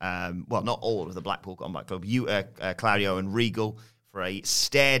 not all of the Blackpool Combat Club, Claudio and Regal for a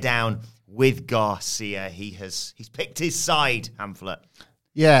stare down with Garcia. He's picked his side, Hamflet.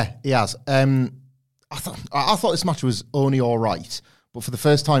 Yeah, he has. I thought this match was only all right, but for the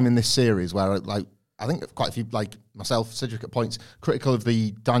first time in this series, where like I think quite a few, like myself, Cedric at points, critical of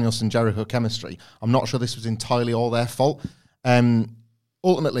the Danielson-Jericho chemistry, I'm not sure this was entirely all their fault.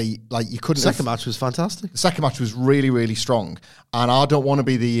 Ultimately, like you couldn't. Second match was fantastic. The second match was really, really strong, and I don't want to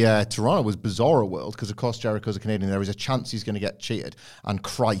be the Toronto was bizarro world because of course Jericho's a Canadian. There is a chance he's going to get cheated, and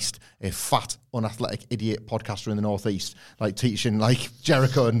Christ, a fat, unathletic idiot podcaster in the Northeast, like teaching like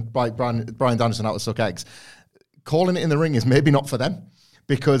Jericho and Brian Danielson how to suck eggs, calling it in the ring is maybe not for them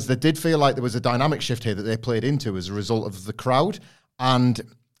because they did feel like there was a dynamic shift here that they played into as a result of the crowd, and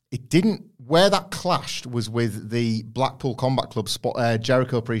it didn't. Where that clashed was with the Blackpool Combat Club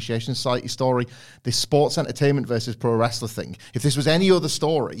Jericho Appreciation Society story, this sports entertainment versus pro wrestler thing. If this was any other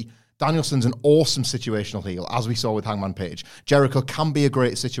story, Danielson's an awesome situational heel, as we saw with Hangman Page. Jericho can be a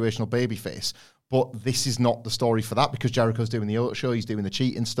great situational babyface, but this is not the story for that because Jericho's doing the Otis show, he's doing the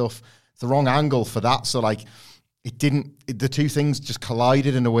cheating stuff. It's the wrong angle for that. So like, the two things just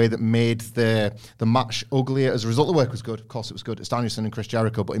collided in a way that made the match uglier. As a result, the work was good. Of course, it was good. It's Danielson and Chris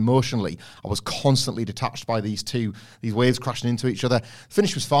Jericho, but emotionally, I was constantly detached by these waves crashing into each other.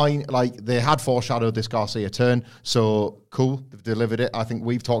 Finish was fine. Like, they had foreshadowed this Garcia turn, so cool. They've delivered it. I think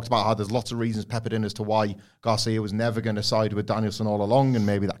we've talked about how there's lots of reasons peppered in as to why Garcia was never going to side with Danielson all along, and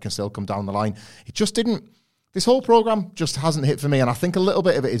maybe that can still come down the line. It just didn't. This whole program just hasn't hit for me, and I think a little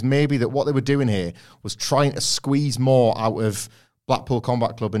bit of it is maybe that what they were doing here was trying to squeeze more out of Blackpool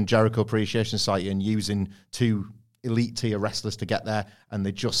Combat Club and Jericho Appreciation Society and using two elite tier wrestlers to get there, and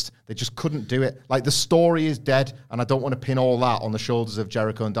they just couldn't do it. Like, the story is dead, and I don't want to pin all that on the shoulders of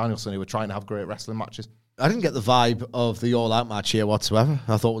Jericho and Danielson, who were trying to have great wrestling matches. I didn't get the vibe of the all-out match here whatsoever.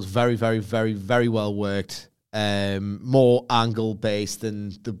 I thought it was very, very, very, very well worked. More angle-based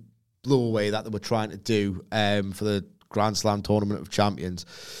than the blow away that they were trying to do for the Grand Slam Tournament of Champions.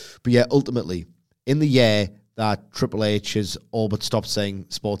 But yeah, ultimately, in the year that Triple H has all but stopped saying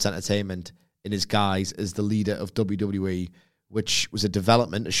sports entertainment in his guise as the leader of WWE, which was a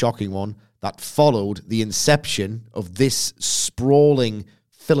development, a shocking one, that followed the inception of this sprawling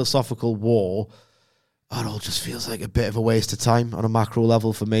philosophical war, it all just feels like a bit of a waste of time on a macro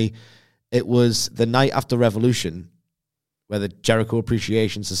level for me. It was the night after Revolution where the Jericho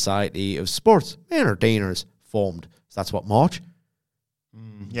Appreciation Society of Sports Entertainers formed. So that's what, March?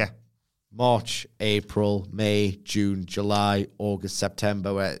 Yeah. March, April, May, June, July, August,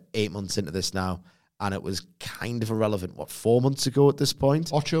 September. We're 8 months into this now. And it was kind of irrelevant, 4 months ago at this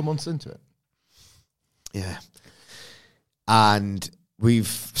point? 8 months into it. Yeah. And we've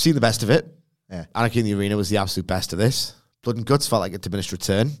seen the best of it. Yeah. Anarchy in the Arena was the absolute best of this. Blood and Guts felt like a diminished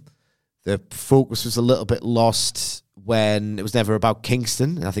return. The focus was a little bit lost when it was never about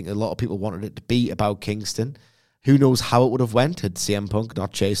Kingston. And I think a lot of people wanted it to be about Kingston. Who knows how it would have went had CM Punk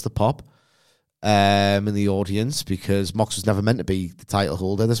not chased the pop in the audience, because Mox was never meant to be the title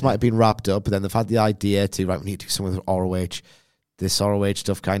holder. This might have been wrapped up, but then they've had the idea to, right, we need to do something with ROH. This ROH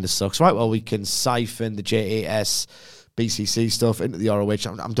stuff kind of sucks. Right, well, we can siphon the JAS BCC stuff into the ROH.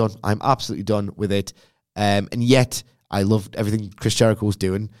 I'm done. I'm absolutely done with it. And yet, I loved everything Chris Jericho was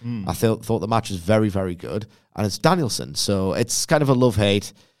doing. I thought the match was very, very good. And it's Danielson. So it's kind of a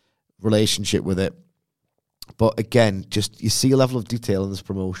love-hate relationship with it. But again, just you see a level of detail in this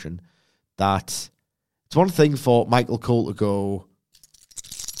promotion that it's one thing for Michael Cole to go,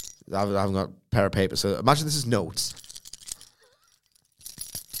 I haven't got a pair of paper, so imagine this is notes.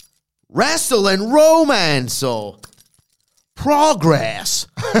 Wrestle and romance or progress.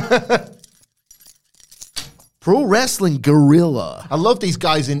 Pro Wrestling Guerrilla. I love these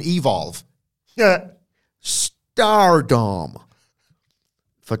guys in Evolve. Yeah. Stardom.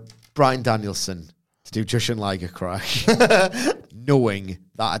 For Bryan Danielson to do Jushin Liger cry. Knowing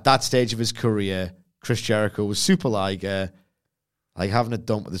that at that stage of his career, Chris Jericho was Super Liger, like having a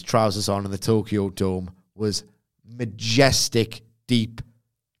dump with his trousers on in the Tokyo Dome, was majestic, deep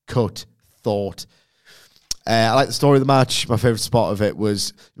cut thought. I like the story of the match. My favorite spot of it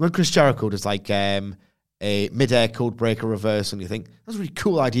was when Chris Jericho does like a mid-air code breaker reverse, and you think, that's a really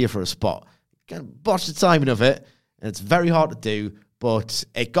cool idea for a spot. You can botch the timing of it, and it's very hard to do, but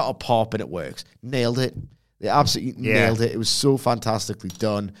it got a pop and it works. Nailed it. They absolutely nailed it. It was so fantastically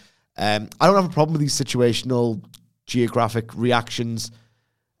done. I don't have a problem with these situational geographic reactions.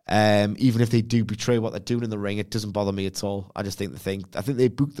 Even if they do betray what they're doing in the ring, it doesn't bother me at all. I just think I think they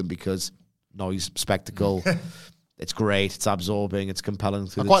booked them because noise, spectacle. It's great. It's absorbing. It's compelling.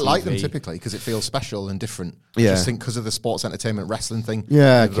 I quite like them typically because it feels special and different. Yeah. I just think because of the sports entertainment wrestling thing.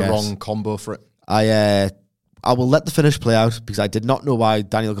 Yeah, the wrong combo for it. I will let the finish play out because I did not know why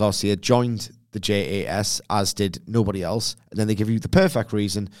Daniel Garcia joined the JAS, as did nobody else. And then they give you the perfect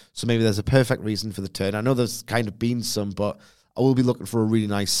reason. So maybe there's a perfect reason for the turn. I know there's kind of been some, but I will be looking for a really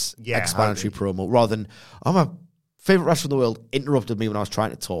nice explanatory promo rather than, my favourite wrestler in the world interrupted me when I was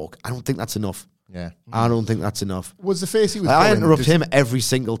trying to talk. I don't think that's enough. Yeah. I don't think that's enough. Was the face he was I interrupt him every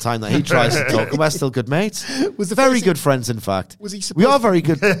single time that he tries to talk, and we're still good mates. Was the very face good friends, in fact. Was he we are very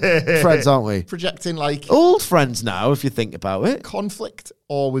good friends, aren't we? Projecting like old friends now, if you think about it. Conflict,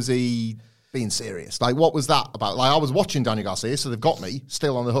 or was he being serious? Like, what was that about? Like, I was watching Daniel Garcia, so they've got me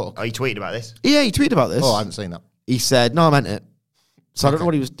still on the hook. Oh, you tweeted about this? Yeah, he tweeted about this. Oh, I haven't seen that. He said, "No, I meant it." So I don't know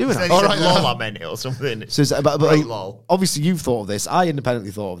what he was doing. All right, lol, I meant it or something. So, but lol. Obviously, you've thought of this. I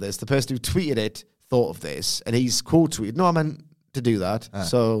independently thought of this. The person who tweeted it thought of this, and he's quote tweeted, "No, I meant to do that."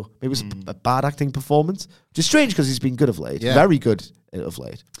 So maybe it was a bad acting performance, which is strange because he's been good of late. Yeah. Very good of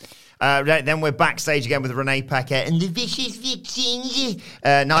late. Then we're backstage again with Renee Paquette and the Vicious Vixens.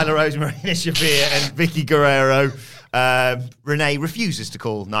 Nyla Rose, Marina Shafir, and Vicky Guerrero. Renee refuses to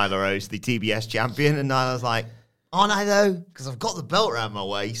call Nyla Rose the TBS champion, and Nyla's like, "Aren't I though? Because I've got the belt around my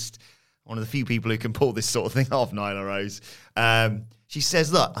waist." One of the few people who can pull this sort of thing off, Nyla Rose. She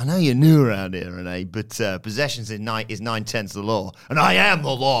says, "Look, I know you're new around here, Renee, but possessions is 9/10 of the law, and I am the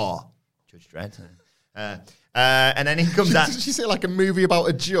law." Judge Dredd. And then in comes Did she say like a movie about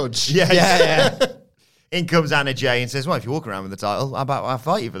a judge? Yeah. In comes Anna Jay and says, "Well, if you walk around with the title, how about I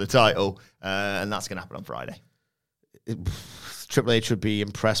fight you for the title?" And that's going to happen on Friday. Triple H would be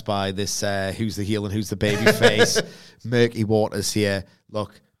impressed by this who's the heel and who's the baby face. Murky waters here.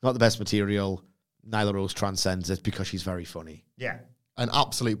 Look, not the best material. Nyla Rose transcends it because she's very funny. Yeah. An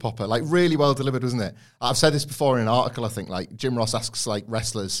absolute popper. Like, really well delivered, wasn't it? I've said this before in an article, I think. Like, Jim Ross asks, like,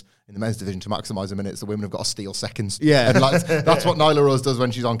 wrestlers in the men's division to maximise the minutes. The women have got to steal seconds. Yeah. And like, that's what Nyla Rose does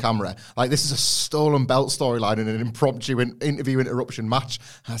when she's on camera. Like, this is a stolen belt storyline in an impromptu interview interruption match.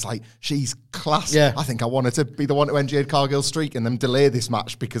 And it's like, she's class. Yeah. I think I want her to be the one to end Jade Cargill's streak and then delay this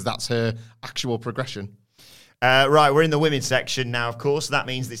match because that's her actual progression. Right, we're in the women's section now, of course. That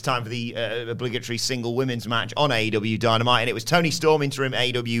means it's time for the obligatory single women's match on AEW Dynamite. And it was Toni Storm, interim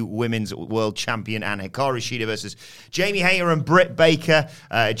AEW Women's World Champion, and Hikaru Shida versus Jamie Hayter and Britt Baker.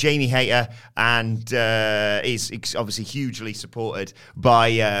 Jamie Hayter is obviously hugely supported by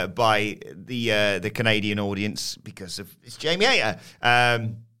the Canadian audience because of it's Jamie Hayter.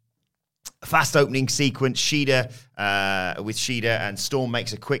 Fast opening sequence, Shida with Shida, and Storm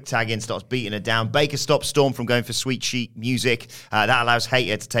makes a quick tag in, starts beating her down. Baker stops Storm from going for sweet sheet music. That allows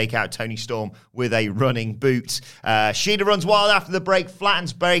Hayter to take out Toni Storm with a running boot. Shida runs wild after the break,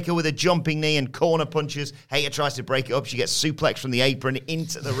 flattens Baker with a jumping knee and corner punches. Hayter tries to break it up. She gets suplexed from the apron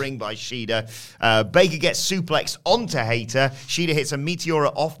into the ring by Shida. Baker gets suplexed onto Hayter. Shida hits a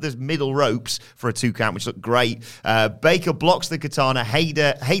Meteora off the middle ropes for a 2 count, which looked great. Baker blocks the katana.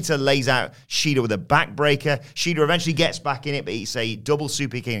 Hayter lays out Shida with a backbreaker. Shida eventually gets back in it, but it's a double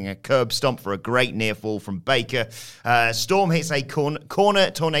super kick and a curb stomp for a great near fall from Baker. Storm hits a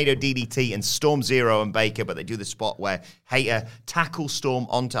corner tornado DDT and Storm Zero and Baker, but they do the spot where Hayter tackles Storm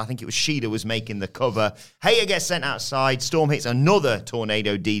onto, I think it was Shida was making the cover. Hayter gets sent outside. Storm hits another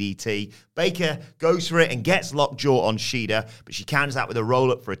tornado DDT. Baker goes for it and gets lockjaw on Shida, but she counters that with a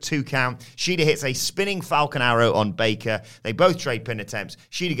roll-up for a 2 count. Shida hits a spinning Falcon Arrow on Baker. They both trade pin attempts.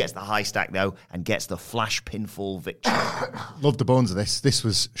 Shida gets the high stack, though, and gets the flash pinfall victory. Love the bones of this. This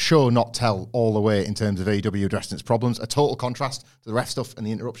was show, not tell, all the way in terms of AEW addressing its problems. A total contrast to the ref stuff and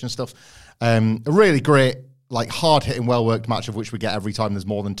the interruption stuff. A really great, like, hard-hitting, well-worked match of which we get every time there's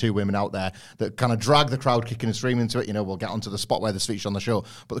more than 2 women out there that kind of drag the crowd kicking and screaming into it. You know, we'll get onto the spot where they're featured on the show.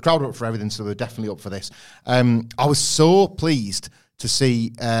 But the crowd are up for everything, so they're definitely up for this. I was so pleased to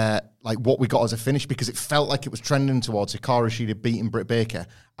see like what we got as a finish because it felt like it was trending towards Hikaru Shida beating Britt Baker.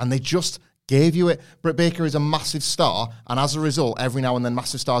 And they just gave you it. Britt Baker is a massive star, and as a result, every now and then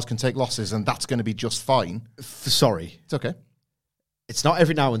massive stars can take losses, and that's going to be just fine. Sorry. It's okay. It's not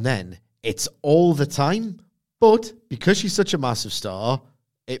every now and then. It's all the time. But because she's such a massive star,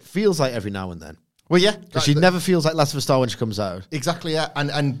 it feels like every now and then. Well, yeah. Because she never feels like less of a star when she comes out. Exactly, yeah.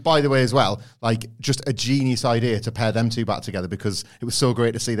 And by the way as well, like, just a genius idea to pair them two back together because it was so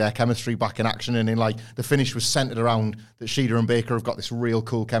great to see their chemistry back in action. And in, like, the finish was centered around that Shida and Baker have got this real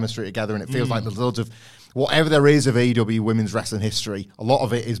cool chemistry together, and it feels like there's loads of whatever there is of AEW women's wrestling history, a lot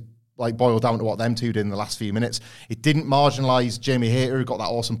of it is like boiled down to what them two did in the last few minutes. It didn't marginalise Jamie Hayter, who got that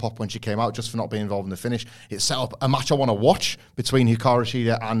awesome pop when she came out, just for not being involved in the finish. It set up a match I want to watch between Hikaru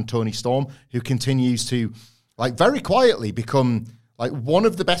Shida and Toni Storm, who continues to, like, very quietly become like one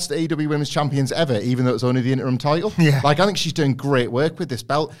of the best AEW Women's Champions ever, even though it's only the interim title. Yeah. Like, I think she's doing great work with this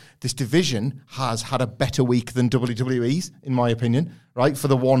belt. This division has had a better week than WWE's, in my opinion, right? For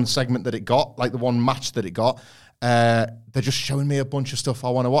the one segment that it got, like the one match that it got. They're just showing me a bunch of stuff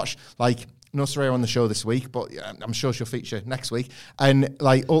I want to watch. Like, no Saraya on the show this week, but I'm sure she'll feature next week. And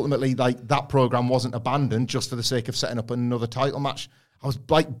like ultimately, like that program wasn't abandoned just for the sake of setting up another title match. I was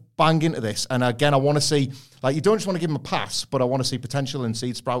like bang into this, and again, I want to see, like, you don't just want to give them a pass, but I want to see potential and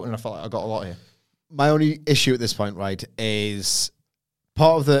seed sprouting. And I felt like I got a lot here. My only issue at this point, right, is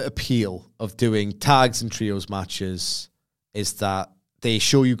part of the appeal of doing tags and trios matches is that they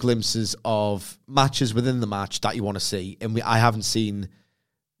show you glimpses of matches within the match that you want to see, and I haven't seen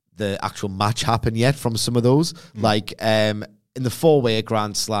the actual match happen yet from some of those. Like in the 4-way at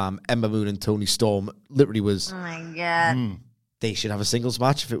Grand Slam, Ember Moon and Toni Storm literally was. Oh my God. They should have a singles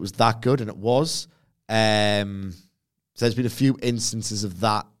match if it was that good, and it was. So there's been a few instances of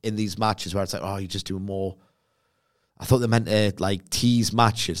that in these matches where it's like, oh, you're just doing more. I thought they meant to like tease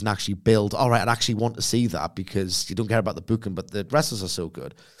matches and actually build. All right, I'd actually want to see that because you don't care about the booking, but the wrestlers are so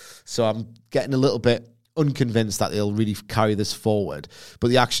good. So I'm getting a little bit unconvinced that they'll really carry this forward. But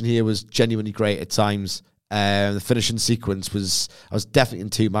the action here was genuinely great at times. The finishing sequence was, I was definitely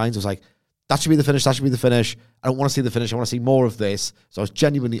in two minds. I was like, that should be the finish, that should be the finish. I don't want to see the finish, I want to see more of this. So I was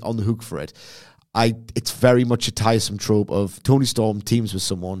genuinely on the hook for it. It's very much a tiresome trope of Toni Storm teams with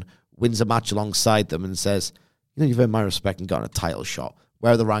someone, wins a match alongside them and says, you know, you've earned my respect and gotten a title shot.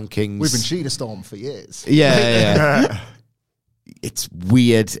 Where are the rankings? We've been Cheetah Storm for years. Yeah. It's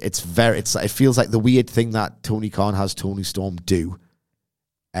weird. It feels like the weird thing that Tony Khan has Toni Storm do.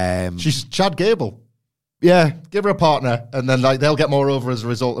 She's Chad Gable. Yeah. Give her a partner, and then like they'll get more over as a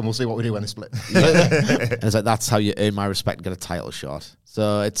result, and we'll see what we do when they split. And it's like, that's how you earn my respect and get a title shot.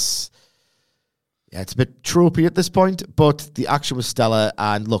 So it's a bit tropey at this point, but the action was stellar.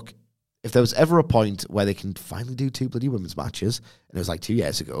 And look, if there was ever a point where they can finally do two bloody women's matches, and it was like 2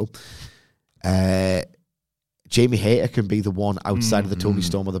 years ago, Jamie Hayter can be the one outside of the Toni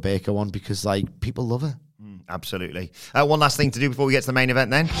Storm or the Baker one because like people love her. Absolutely. One last thing to do before we get to the main event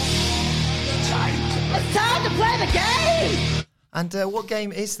then. It's time to play the game! And what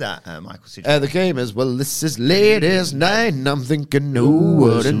game is that, Michael Sidgwick? The game is, well, this is ladies' night, and I'm thinking, no,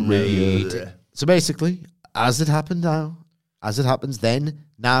 wouldn't wait. So basically, as it happened now, as it happens then,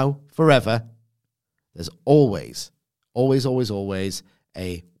 now, forever, there's always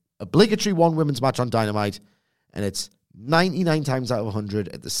a obligatory one women's match on Dynamite, and it's 99 times out of 100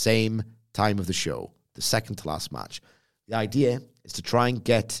 at the same time of the show, the second to last match. The idea is to try and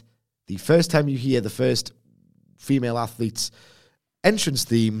get the first time you hear the first female athlete's entrance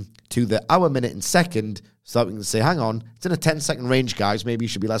theme to the hour, minute, and second, so that we can say, hang on, it's in a 10-second range, guys. Maybe you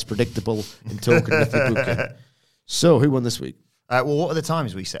should be less predictable in talking with your booking. So, who won this week? Well, what are the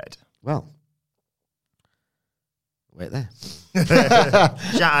times we said? Well, wait there.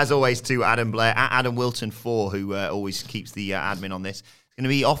 Shout as always to Adam Blair, at Adam Wilton 4, who always keeps the admin on this. It's going to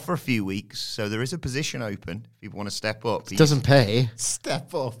be off for a few weeks, so there is a position open if people want to step up. It doesn't pay.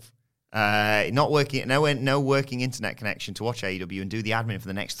 Step up. Not working, no working internet connection to watch AEW and do the admin for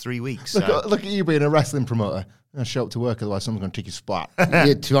the next 3 weeks. Look at you being a wrestling promoter. Show up to work, otherwise someone's going to take your spot.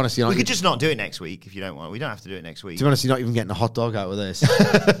 Yeah, to be honest, we could just not do it next week if you don't want. We don't have to do it next week. To be honest, you're not even getting a hot dog out of this.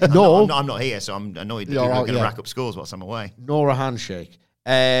 No, I'm not here, so I'm annoyed that You're people are out, going to yeah. rack up scores whilst I'm away. Nor a handshake.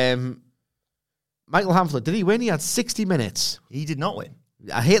 Michael Hamflett, did he win? He had 60 minutes. He did not win.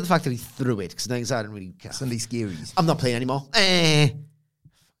 I hate the fact that he threw it because then I didn't really care. Sunday scaries. I'm not playing anymore. I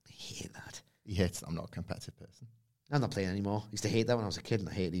hate that. He hates. I'm not a competitive person. I'm not playing anymore. I used to hate that when I was a kid, and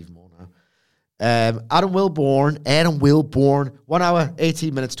I hate it even more now. Adam Wilborn, 1 hour,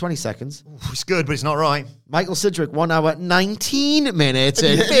 18 minutes, 20 seconds. Ooh, it's good, but it's not right. Michael Sidgwick, 1 hour, 19 minutes,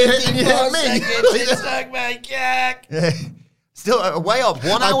 and 54 seconds. Still way up.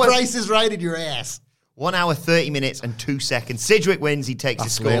 1 hour. Price is right in your ass. 1 hour, 30 minutes, and 2 seconds. Sidgwick wins. He takes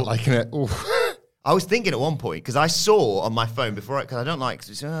his score. Liking it. Oof. I was thinking at one point, because I saw on my phone before, because I don't like,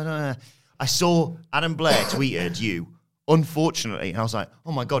 I saw Adam Blair tweeted you, unfortunately, and I was like,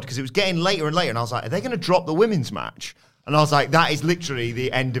 oh my God, because it was getting later and later, and I was like, are they going to drop the women's match? And I was like, that is literally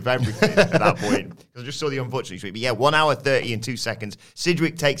the end of everything at that point. Because I just saw the unfortunate tweet. But yeah, 1 hour, 30 and 2 seconds.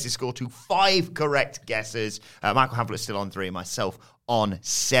 Sidgwick takes his score to 5 correct guesses. Michael Hamflett's still on 3, myself on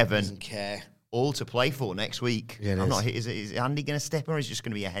 7. Doesn't care. All to play for next week. Yeah, is Andy going to step in, or is it just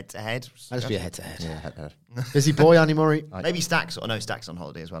going to be a head-to-head? I'll just be a head-to-head. Yeah, head. Busy boy, Andy Murray. Maybe Stack's. Oh, no, Stack's on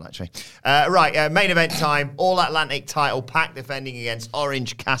holiday as well, actually. Main event time. All-Atlantic title. Pac defending against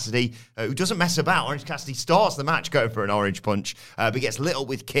Orange Cassidy, who doesn't mess about. Orange Cassidy starts the match going for an orange punch, but gets lit up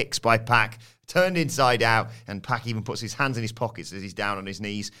with kicks by Pac. turned inside out, and Pac even puts his hands in his pockets as he's down on his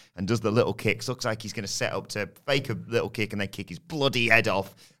knees and does the little kicks. Looks like he's going to set up to fake a little kick and then kick his bloody head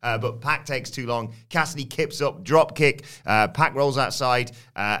off. But Pac takes too long. Cassidy kips up, drop kick. Pac rolls outside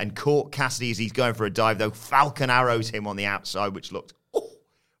and caught Cassidy as he's going for a dive, though Falcon arrows him on the outside, which looked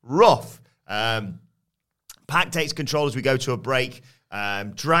rough. Pac takes control as we go to a break.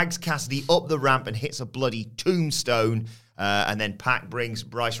 Drags Cassidy up the ramp and hits a bloody tombstone. And then Pac brings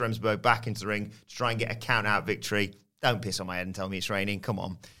Bryce Remsburg back into the ring to try and get a count-out victory. Don't piss on my head and tell me it's raining. Come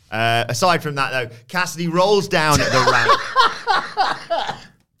on. Aside from that, though, Cassidy rolls down at the ramp.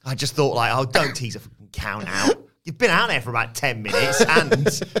 I just thought, don't tease a fucking count-out. You've been out there for about 10 minutes,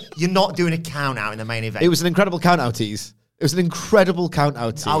 and you're not doing a count-out in the main event. It was an incredible count-out tease. It was an incredible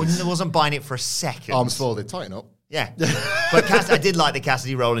count-out tease. I wasn't buying it for a second. Arms folded, tighten up. Yeah. But I did like the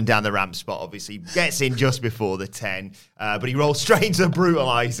Cassidy rolling down the ramp spot, obviously. Gets in just before the 10, but he rolls straight into the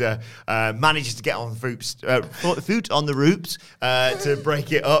Brutalizer, manages to get on the foot on the ropes to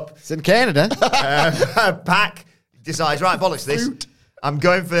break it up. It's in Canada. Pac decides, right, bollocks this. I'm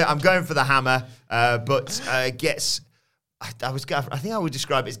going for the hammer, but gets... I think I would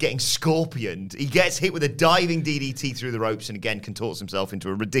describe it as getting scorpioned. He gets hit with a diving DDT through the ropes and again contorts himself into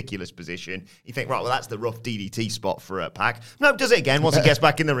a ridiculous position. You think, right, well, that's the rough DDT spot for Pac. Nope, does it again. Once he gets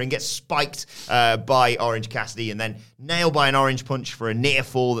back in the ring, gets spiked by Orange Cassidy and then nailed by an orange punch for a near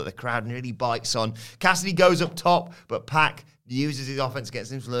fall that the crowd nearly bites on. Cassidy goes up top, but Pac uses his offense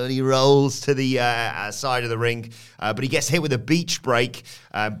against him, slowly rolls to the side of the ring, but he gets hit with a beach break,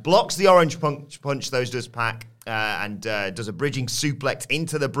 blocks the orange punch, those does Pac, and does a bridging suplex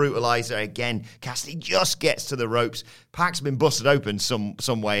into the Brutalizer. Again, Cassidy just gets to the ropes. Pac's been busted open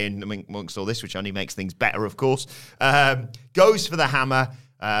some way amongst all this, which only makes things better, of course. Goes for the hammer.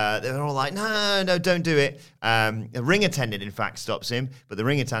 They're all like, no, don't do it. The ring attendant, in fact, stops him, but the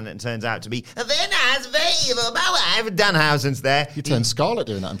ring attendant turns out to be a very nice, very evil wife. Danhausen's there. You turned scarlet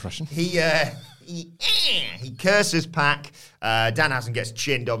doing that impression. He curses Pac. Danhausen gets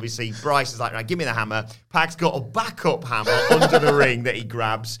chinned, obviously. Bryce is like, right, give me the hammer. Pac's got a backup hammer under the ring that he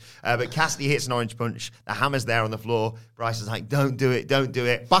grabs, but Cassidy hits an orange punch. The hammer's there on the floor. Bryce is like, don't do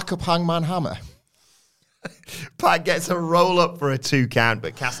it. Backup hangman hammer. Pac gets a roll up for a 2 count,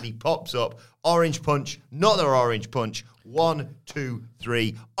 but Cassidy pops up. Orange punch, another orange punch. 1, 2,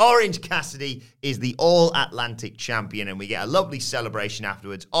 3. Orange Cassidy is the All-Atlantic champion, and we get a lovely celebration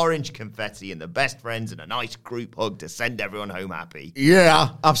afterwards. Orange confetti and the best friends and a nice group hug to send everyone home happy. Yeah,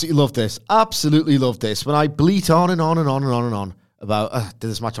 absolutely love this. Absolutely love this. When I bleat on and on and on and on and on about, did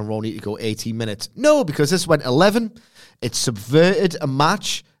this match on Raw need to go 18 minutes? No, because this went 11. It subverted a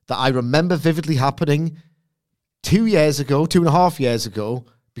match that I remember vividly happening 2.5 years ago,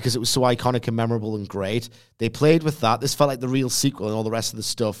 because it was so iconic and memorable and great. They played with that. This felt like the real sequel, and all the rest of the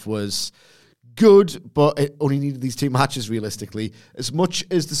stuff was good, but it only needed these 2 matches, realistically. As much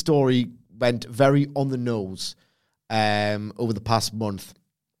as the story went very on the nose over the past month,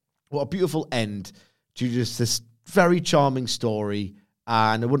 what a beautiful end to just this very charming story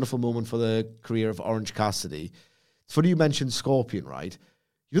and a wonderful moment for the career of Orange Cassidy. It's funny you mentioned Scorpion, right?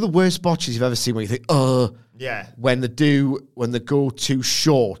 You know the worst botches you've ever seen when you think, yeah, when they go too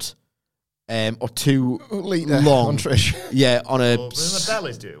short or too long. Yeah, on a... Didn't the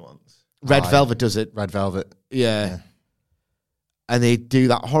Bellas do it once? Red Velvet does it. Red Velvet. Yeah. And they do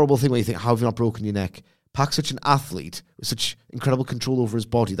that horrible thing where you think, how have you not broken your neck? Pac's such an athlete with such incredible control over his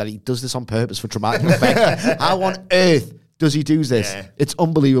body that he does this on purpose for dramatic effect. How on earth does he do this? Yeah. It's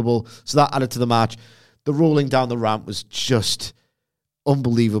unbelievable. So that added to the match. The rolling down the ramp was just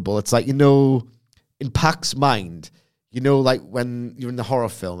unbelievable. It's like, in Pac's mind, like when you're in the horror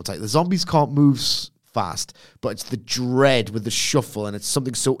film, it's like the zombies can't move fast, but it's the dread with the shuffle, and it's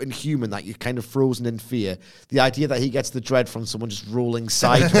something so inhuman that you're kind of frozen in fear. The idea that he gets the dread from someone just rolling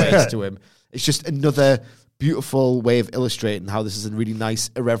sideways to him, it's just another beautiful way of illustrating how this is a really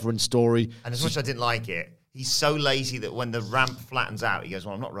nice, irreverent story. And as much as I didn't like it, he's so lazy that when the ramp flattens out, he goes,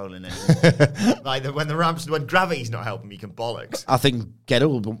 well, I'm not rolling anymore. When gravity's not helping me, he can bollocks. I think Ghetto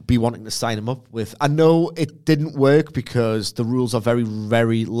will be wanting to sign him up with. I know it didn't work because the rules are very,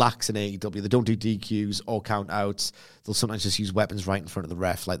 very lax in AEW. They don't do DQs or count outs. They'll sometimes just use weapons right in front of the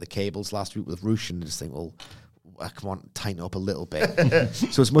ref, like the cables last week with Rush, and just think, well, come on, tighten up a little bit.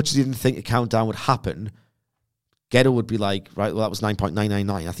 So as much as he didn't think a countdown would happen, Ghetto would be like, right, well, that was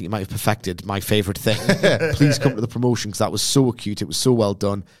 9.999. I think you might have perfected my favourite thing. Please come to the promotion, because that was so acute. It was so well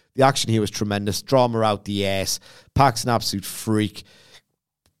done. The action here was tremendous. Drama out the ass. Pac's an absolute freak.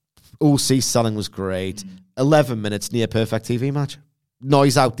 OC selling was great. 11 minutes, near perfect TV match.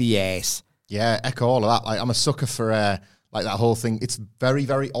 Noise out the ass. Yeah, echo all of that. Like, I'm a sucker for Like that whole thing, it's very,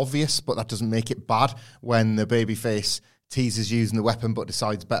 very obvious, but that doesn't make it bad when the babyface teases using the weapon but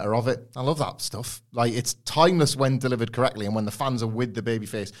decides better of it. I love that stuff. Like, it's timeless when delivered correctly and when the fans are with the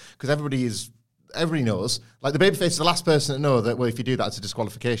babyface, because everybody knows. Like, the babyface is the last person to know that, well, if you do that, it's a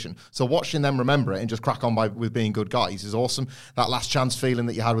disqualification. So watching them remember it and just crack on with being good guys is awesome. That last chance feeling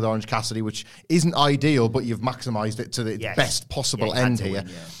that you had with Orange Cassidy, which isn't ideal, but you've maximised it to the best possible end here.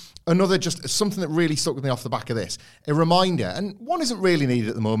 Another, just something that really stuck with me off the back of this, a reminder, and one isn't really needed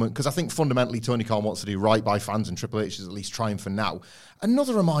at the moment, because I think fundamentally Tony Khan wants to do right by fans and Triple H is at least trying for now.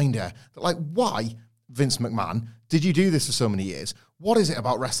 Another reminder that, like, why, Vince McMahon, did you do this for so many years? What is it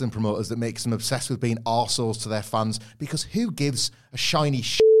about wrestling promoters that makes them obsessed with being arseholes to their fans? Because who gives a shiny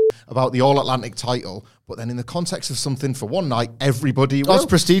shit about the All-Atlantic title, but then in the context of something for one night, everybody will. That's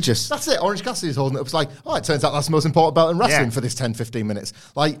prestigious. That's it. Orange Cassidy's holding it up. It's like, oh, it turns out that's the most important belt in wrestling for this 10, 15 minutes.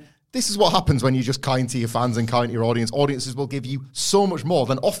 Like, this is what happens when you're just kind to your fans and kind to your audience. Audiences will give you so much more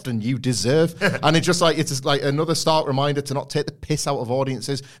than often you deserve. And it's just like another stark reminder to not take the piss out of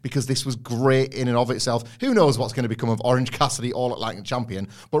audiences, because this was great in and of itself. Who knows what's going to become of Orange Cassidy, All-Atlantic champion.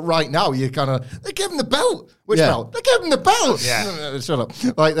 But right now, you're kind of, they give him the belt. Which belt? They give him the belt. Yeah. Shut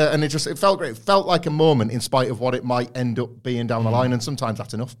up. Like that, and it felt great. It felt like a moment in spite of what it might end up being down the line. And sometimes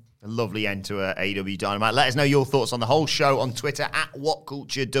that's enough. A lovely end to AEW Dynamite. Let us know your thoughts on the whole show on Twitter at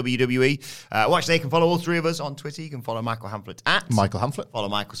WhatCultureWWE. Actually, you can follow all three of us on Twitter. You can follow Michael Hamflett at Michael Hamflett. Follow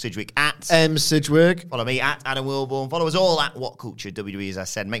Michael Sidgwick at Sidgwick. Follow me at Adam Wilborn. Follow us all at WhatCultureWWE. As I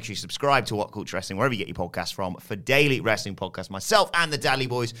said, make sure you subscribe to What Culture Wrestling wherever you get your podcasts from for daily wrestling podcasts. Myself and the Dudley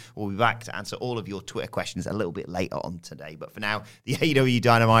Boys will be back to answer all of your Twitter questions a little bit later on today. But for now, the AEW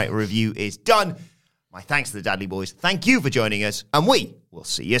Dynamite review is done. My thanks to the Dudley Boys. Thank you for joining us, and we will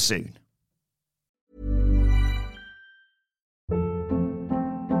see you soon.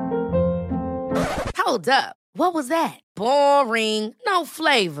 Hold up. What was that? Boring. No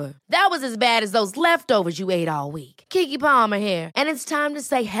flavor. That was as bad as those leftovers you ate all week. Keke Palmer here. And it's time to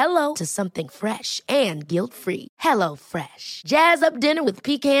say hello to something fresh and guilt-free. Hello Fresh. Jazz up dinner with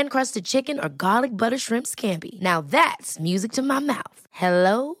pecan-crusted chicken or garlic butter shrimp scampi. Now that's music to my mouth.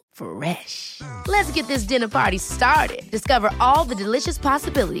 Hello Fresh. Let's get this dinner party started. Discover all the delicious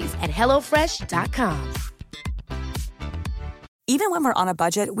possibilities at HelloFresh.com. Even when we're on a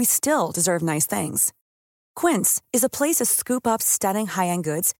budget, we still deserve nice things. Quince is a place to scoop up stunning high-end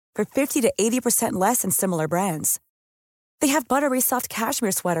goods for 50 to 80% less than similar brands. They have buttery soft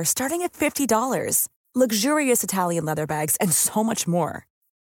cashmere sweaters starting at $50, luxurious Italian leather bags, and so much more.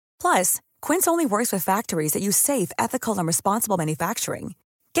 Plus, Quince only works with factories that use safe, ethical, and responsible manufacturing.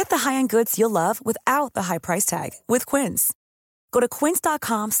 Get the high-end goods you'll love without the high price tag with Quince. Go to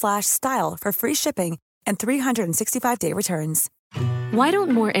quince.com/style for free shipping and 365-day returns. Why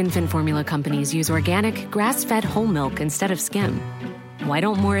don't more infant formula companies use organic, grass-fed whole milk instead of skim? Why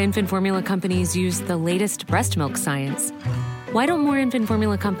don't more infant formula companies use the latest breast milk science? Why don't more infant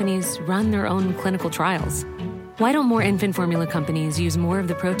formula companies run their own clinical trials? Why don't more infant formula companies use more of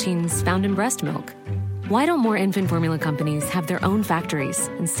the proteins found in breast milk? Why don't more infant formula companies have their own factories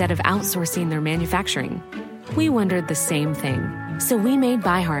instead of outsourcing their manufacturing? We wondered the same thing. So we made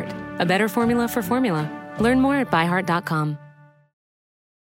ByHeart, a better formula for formula. Learn more at ByHeart.com.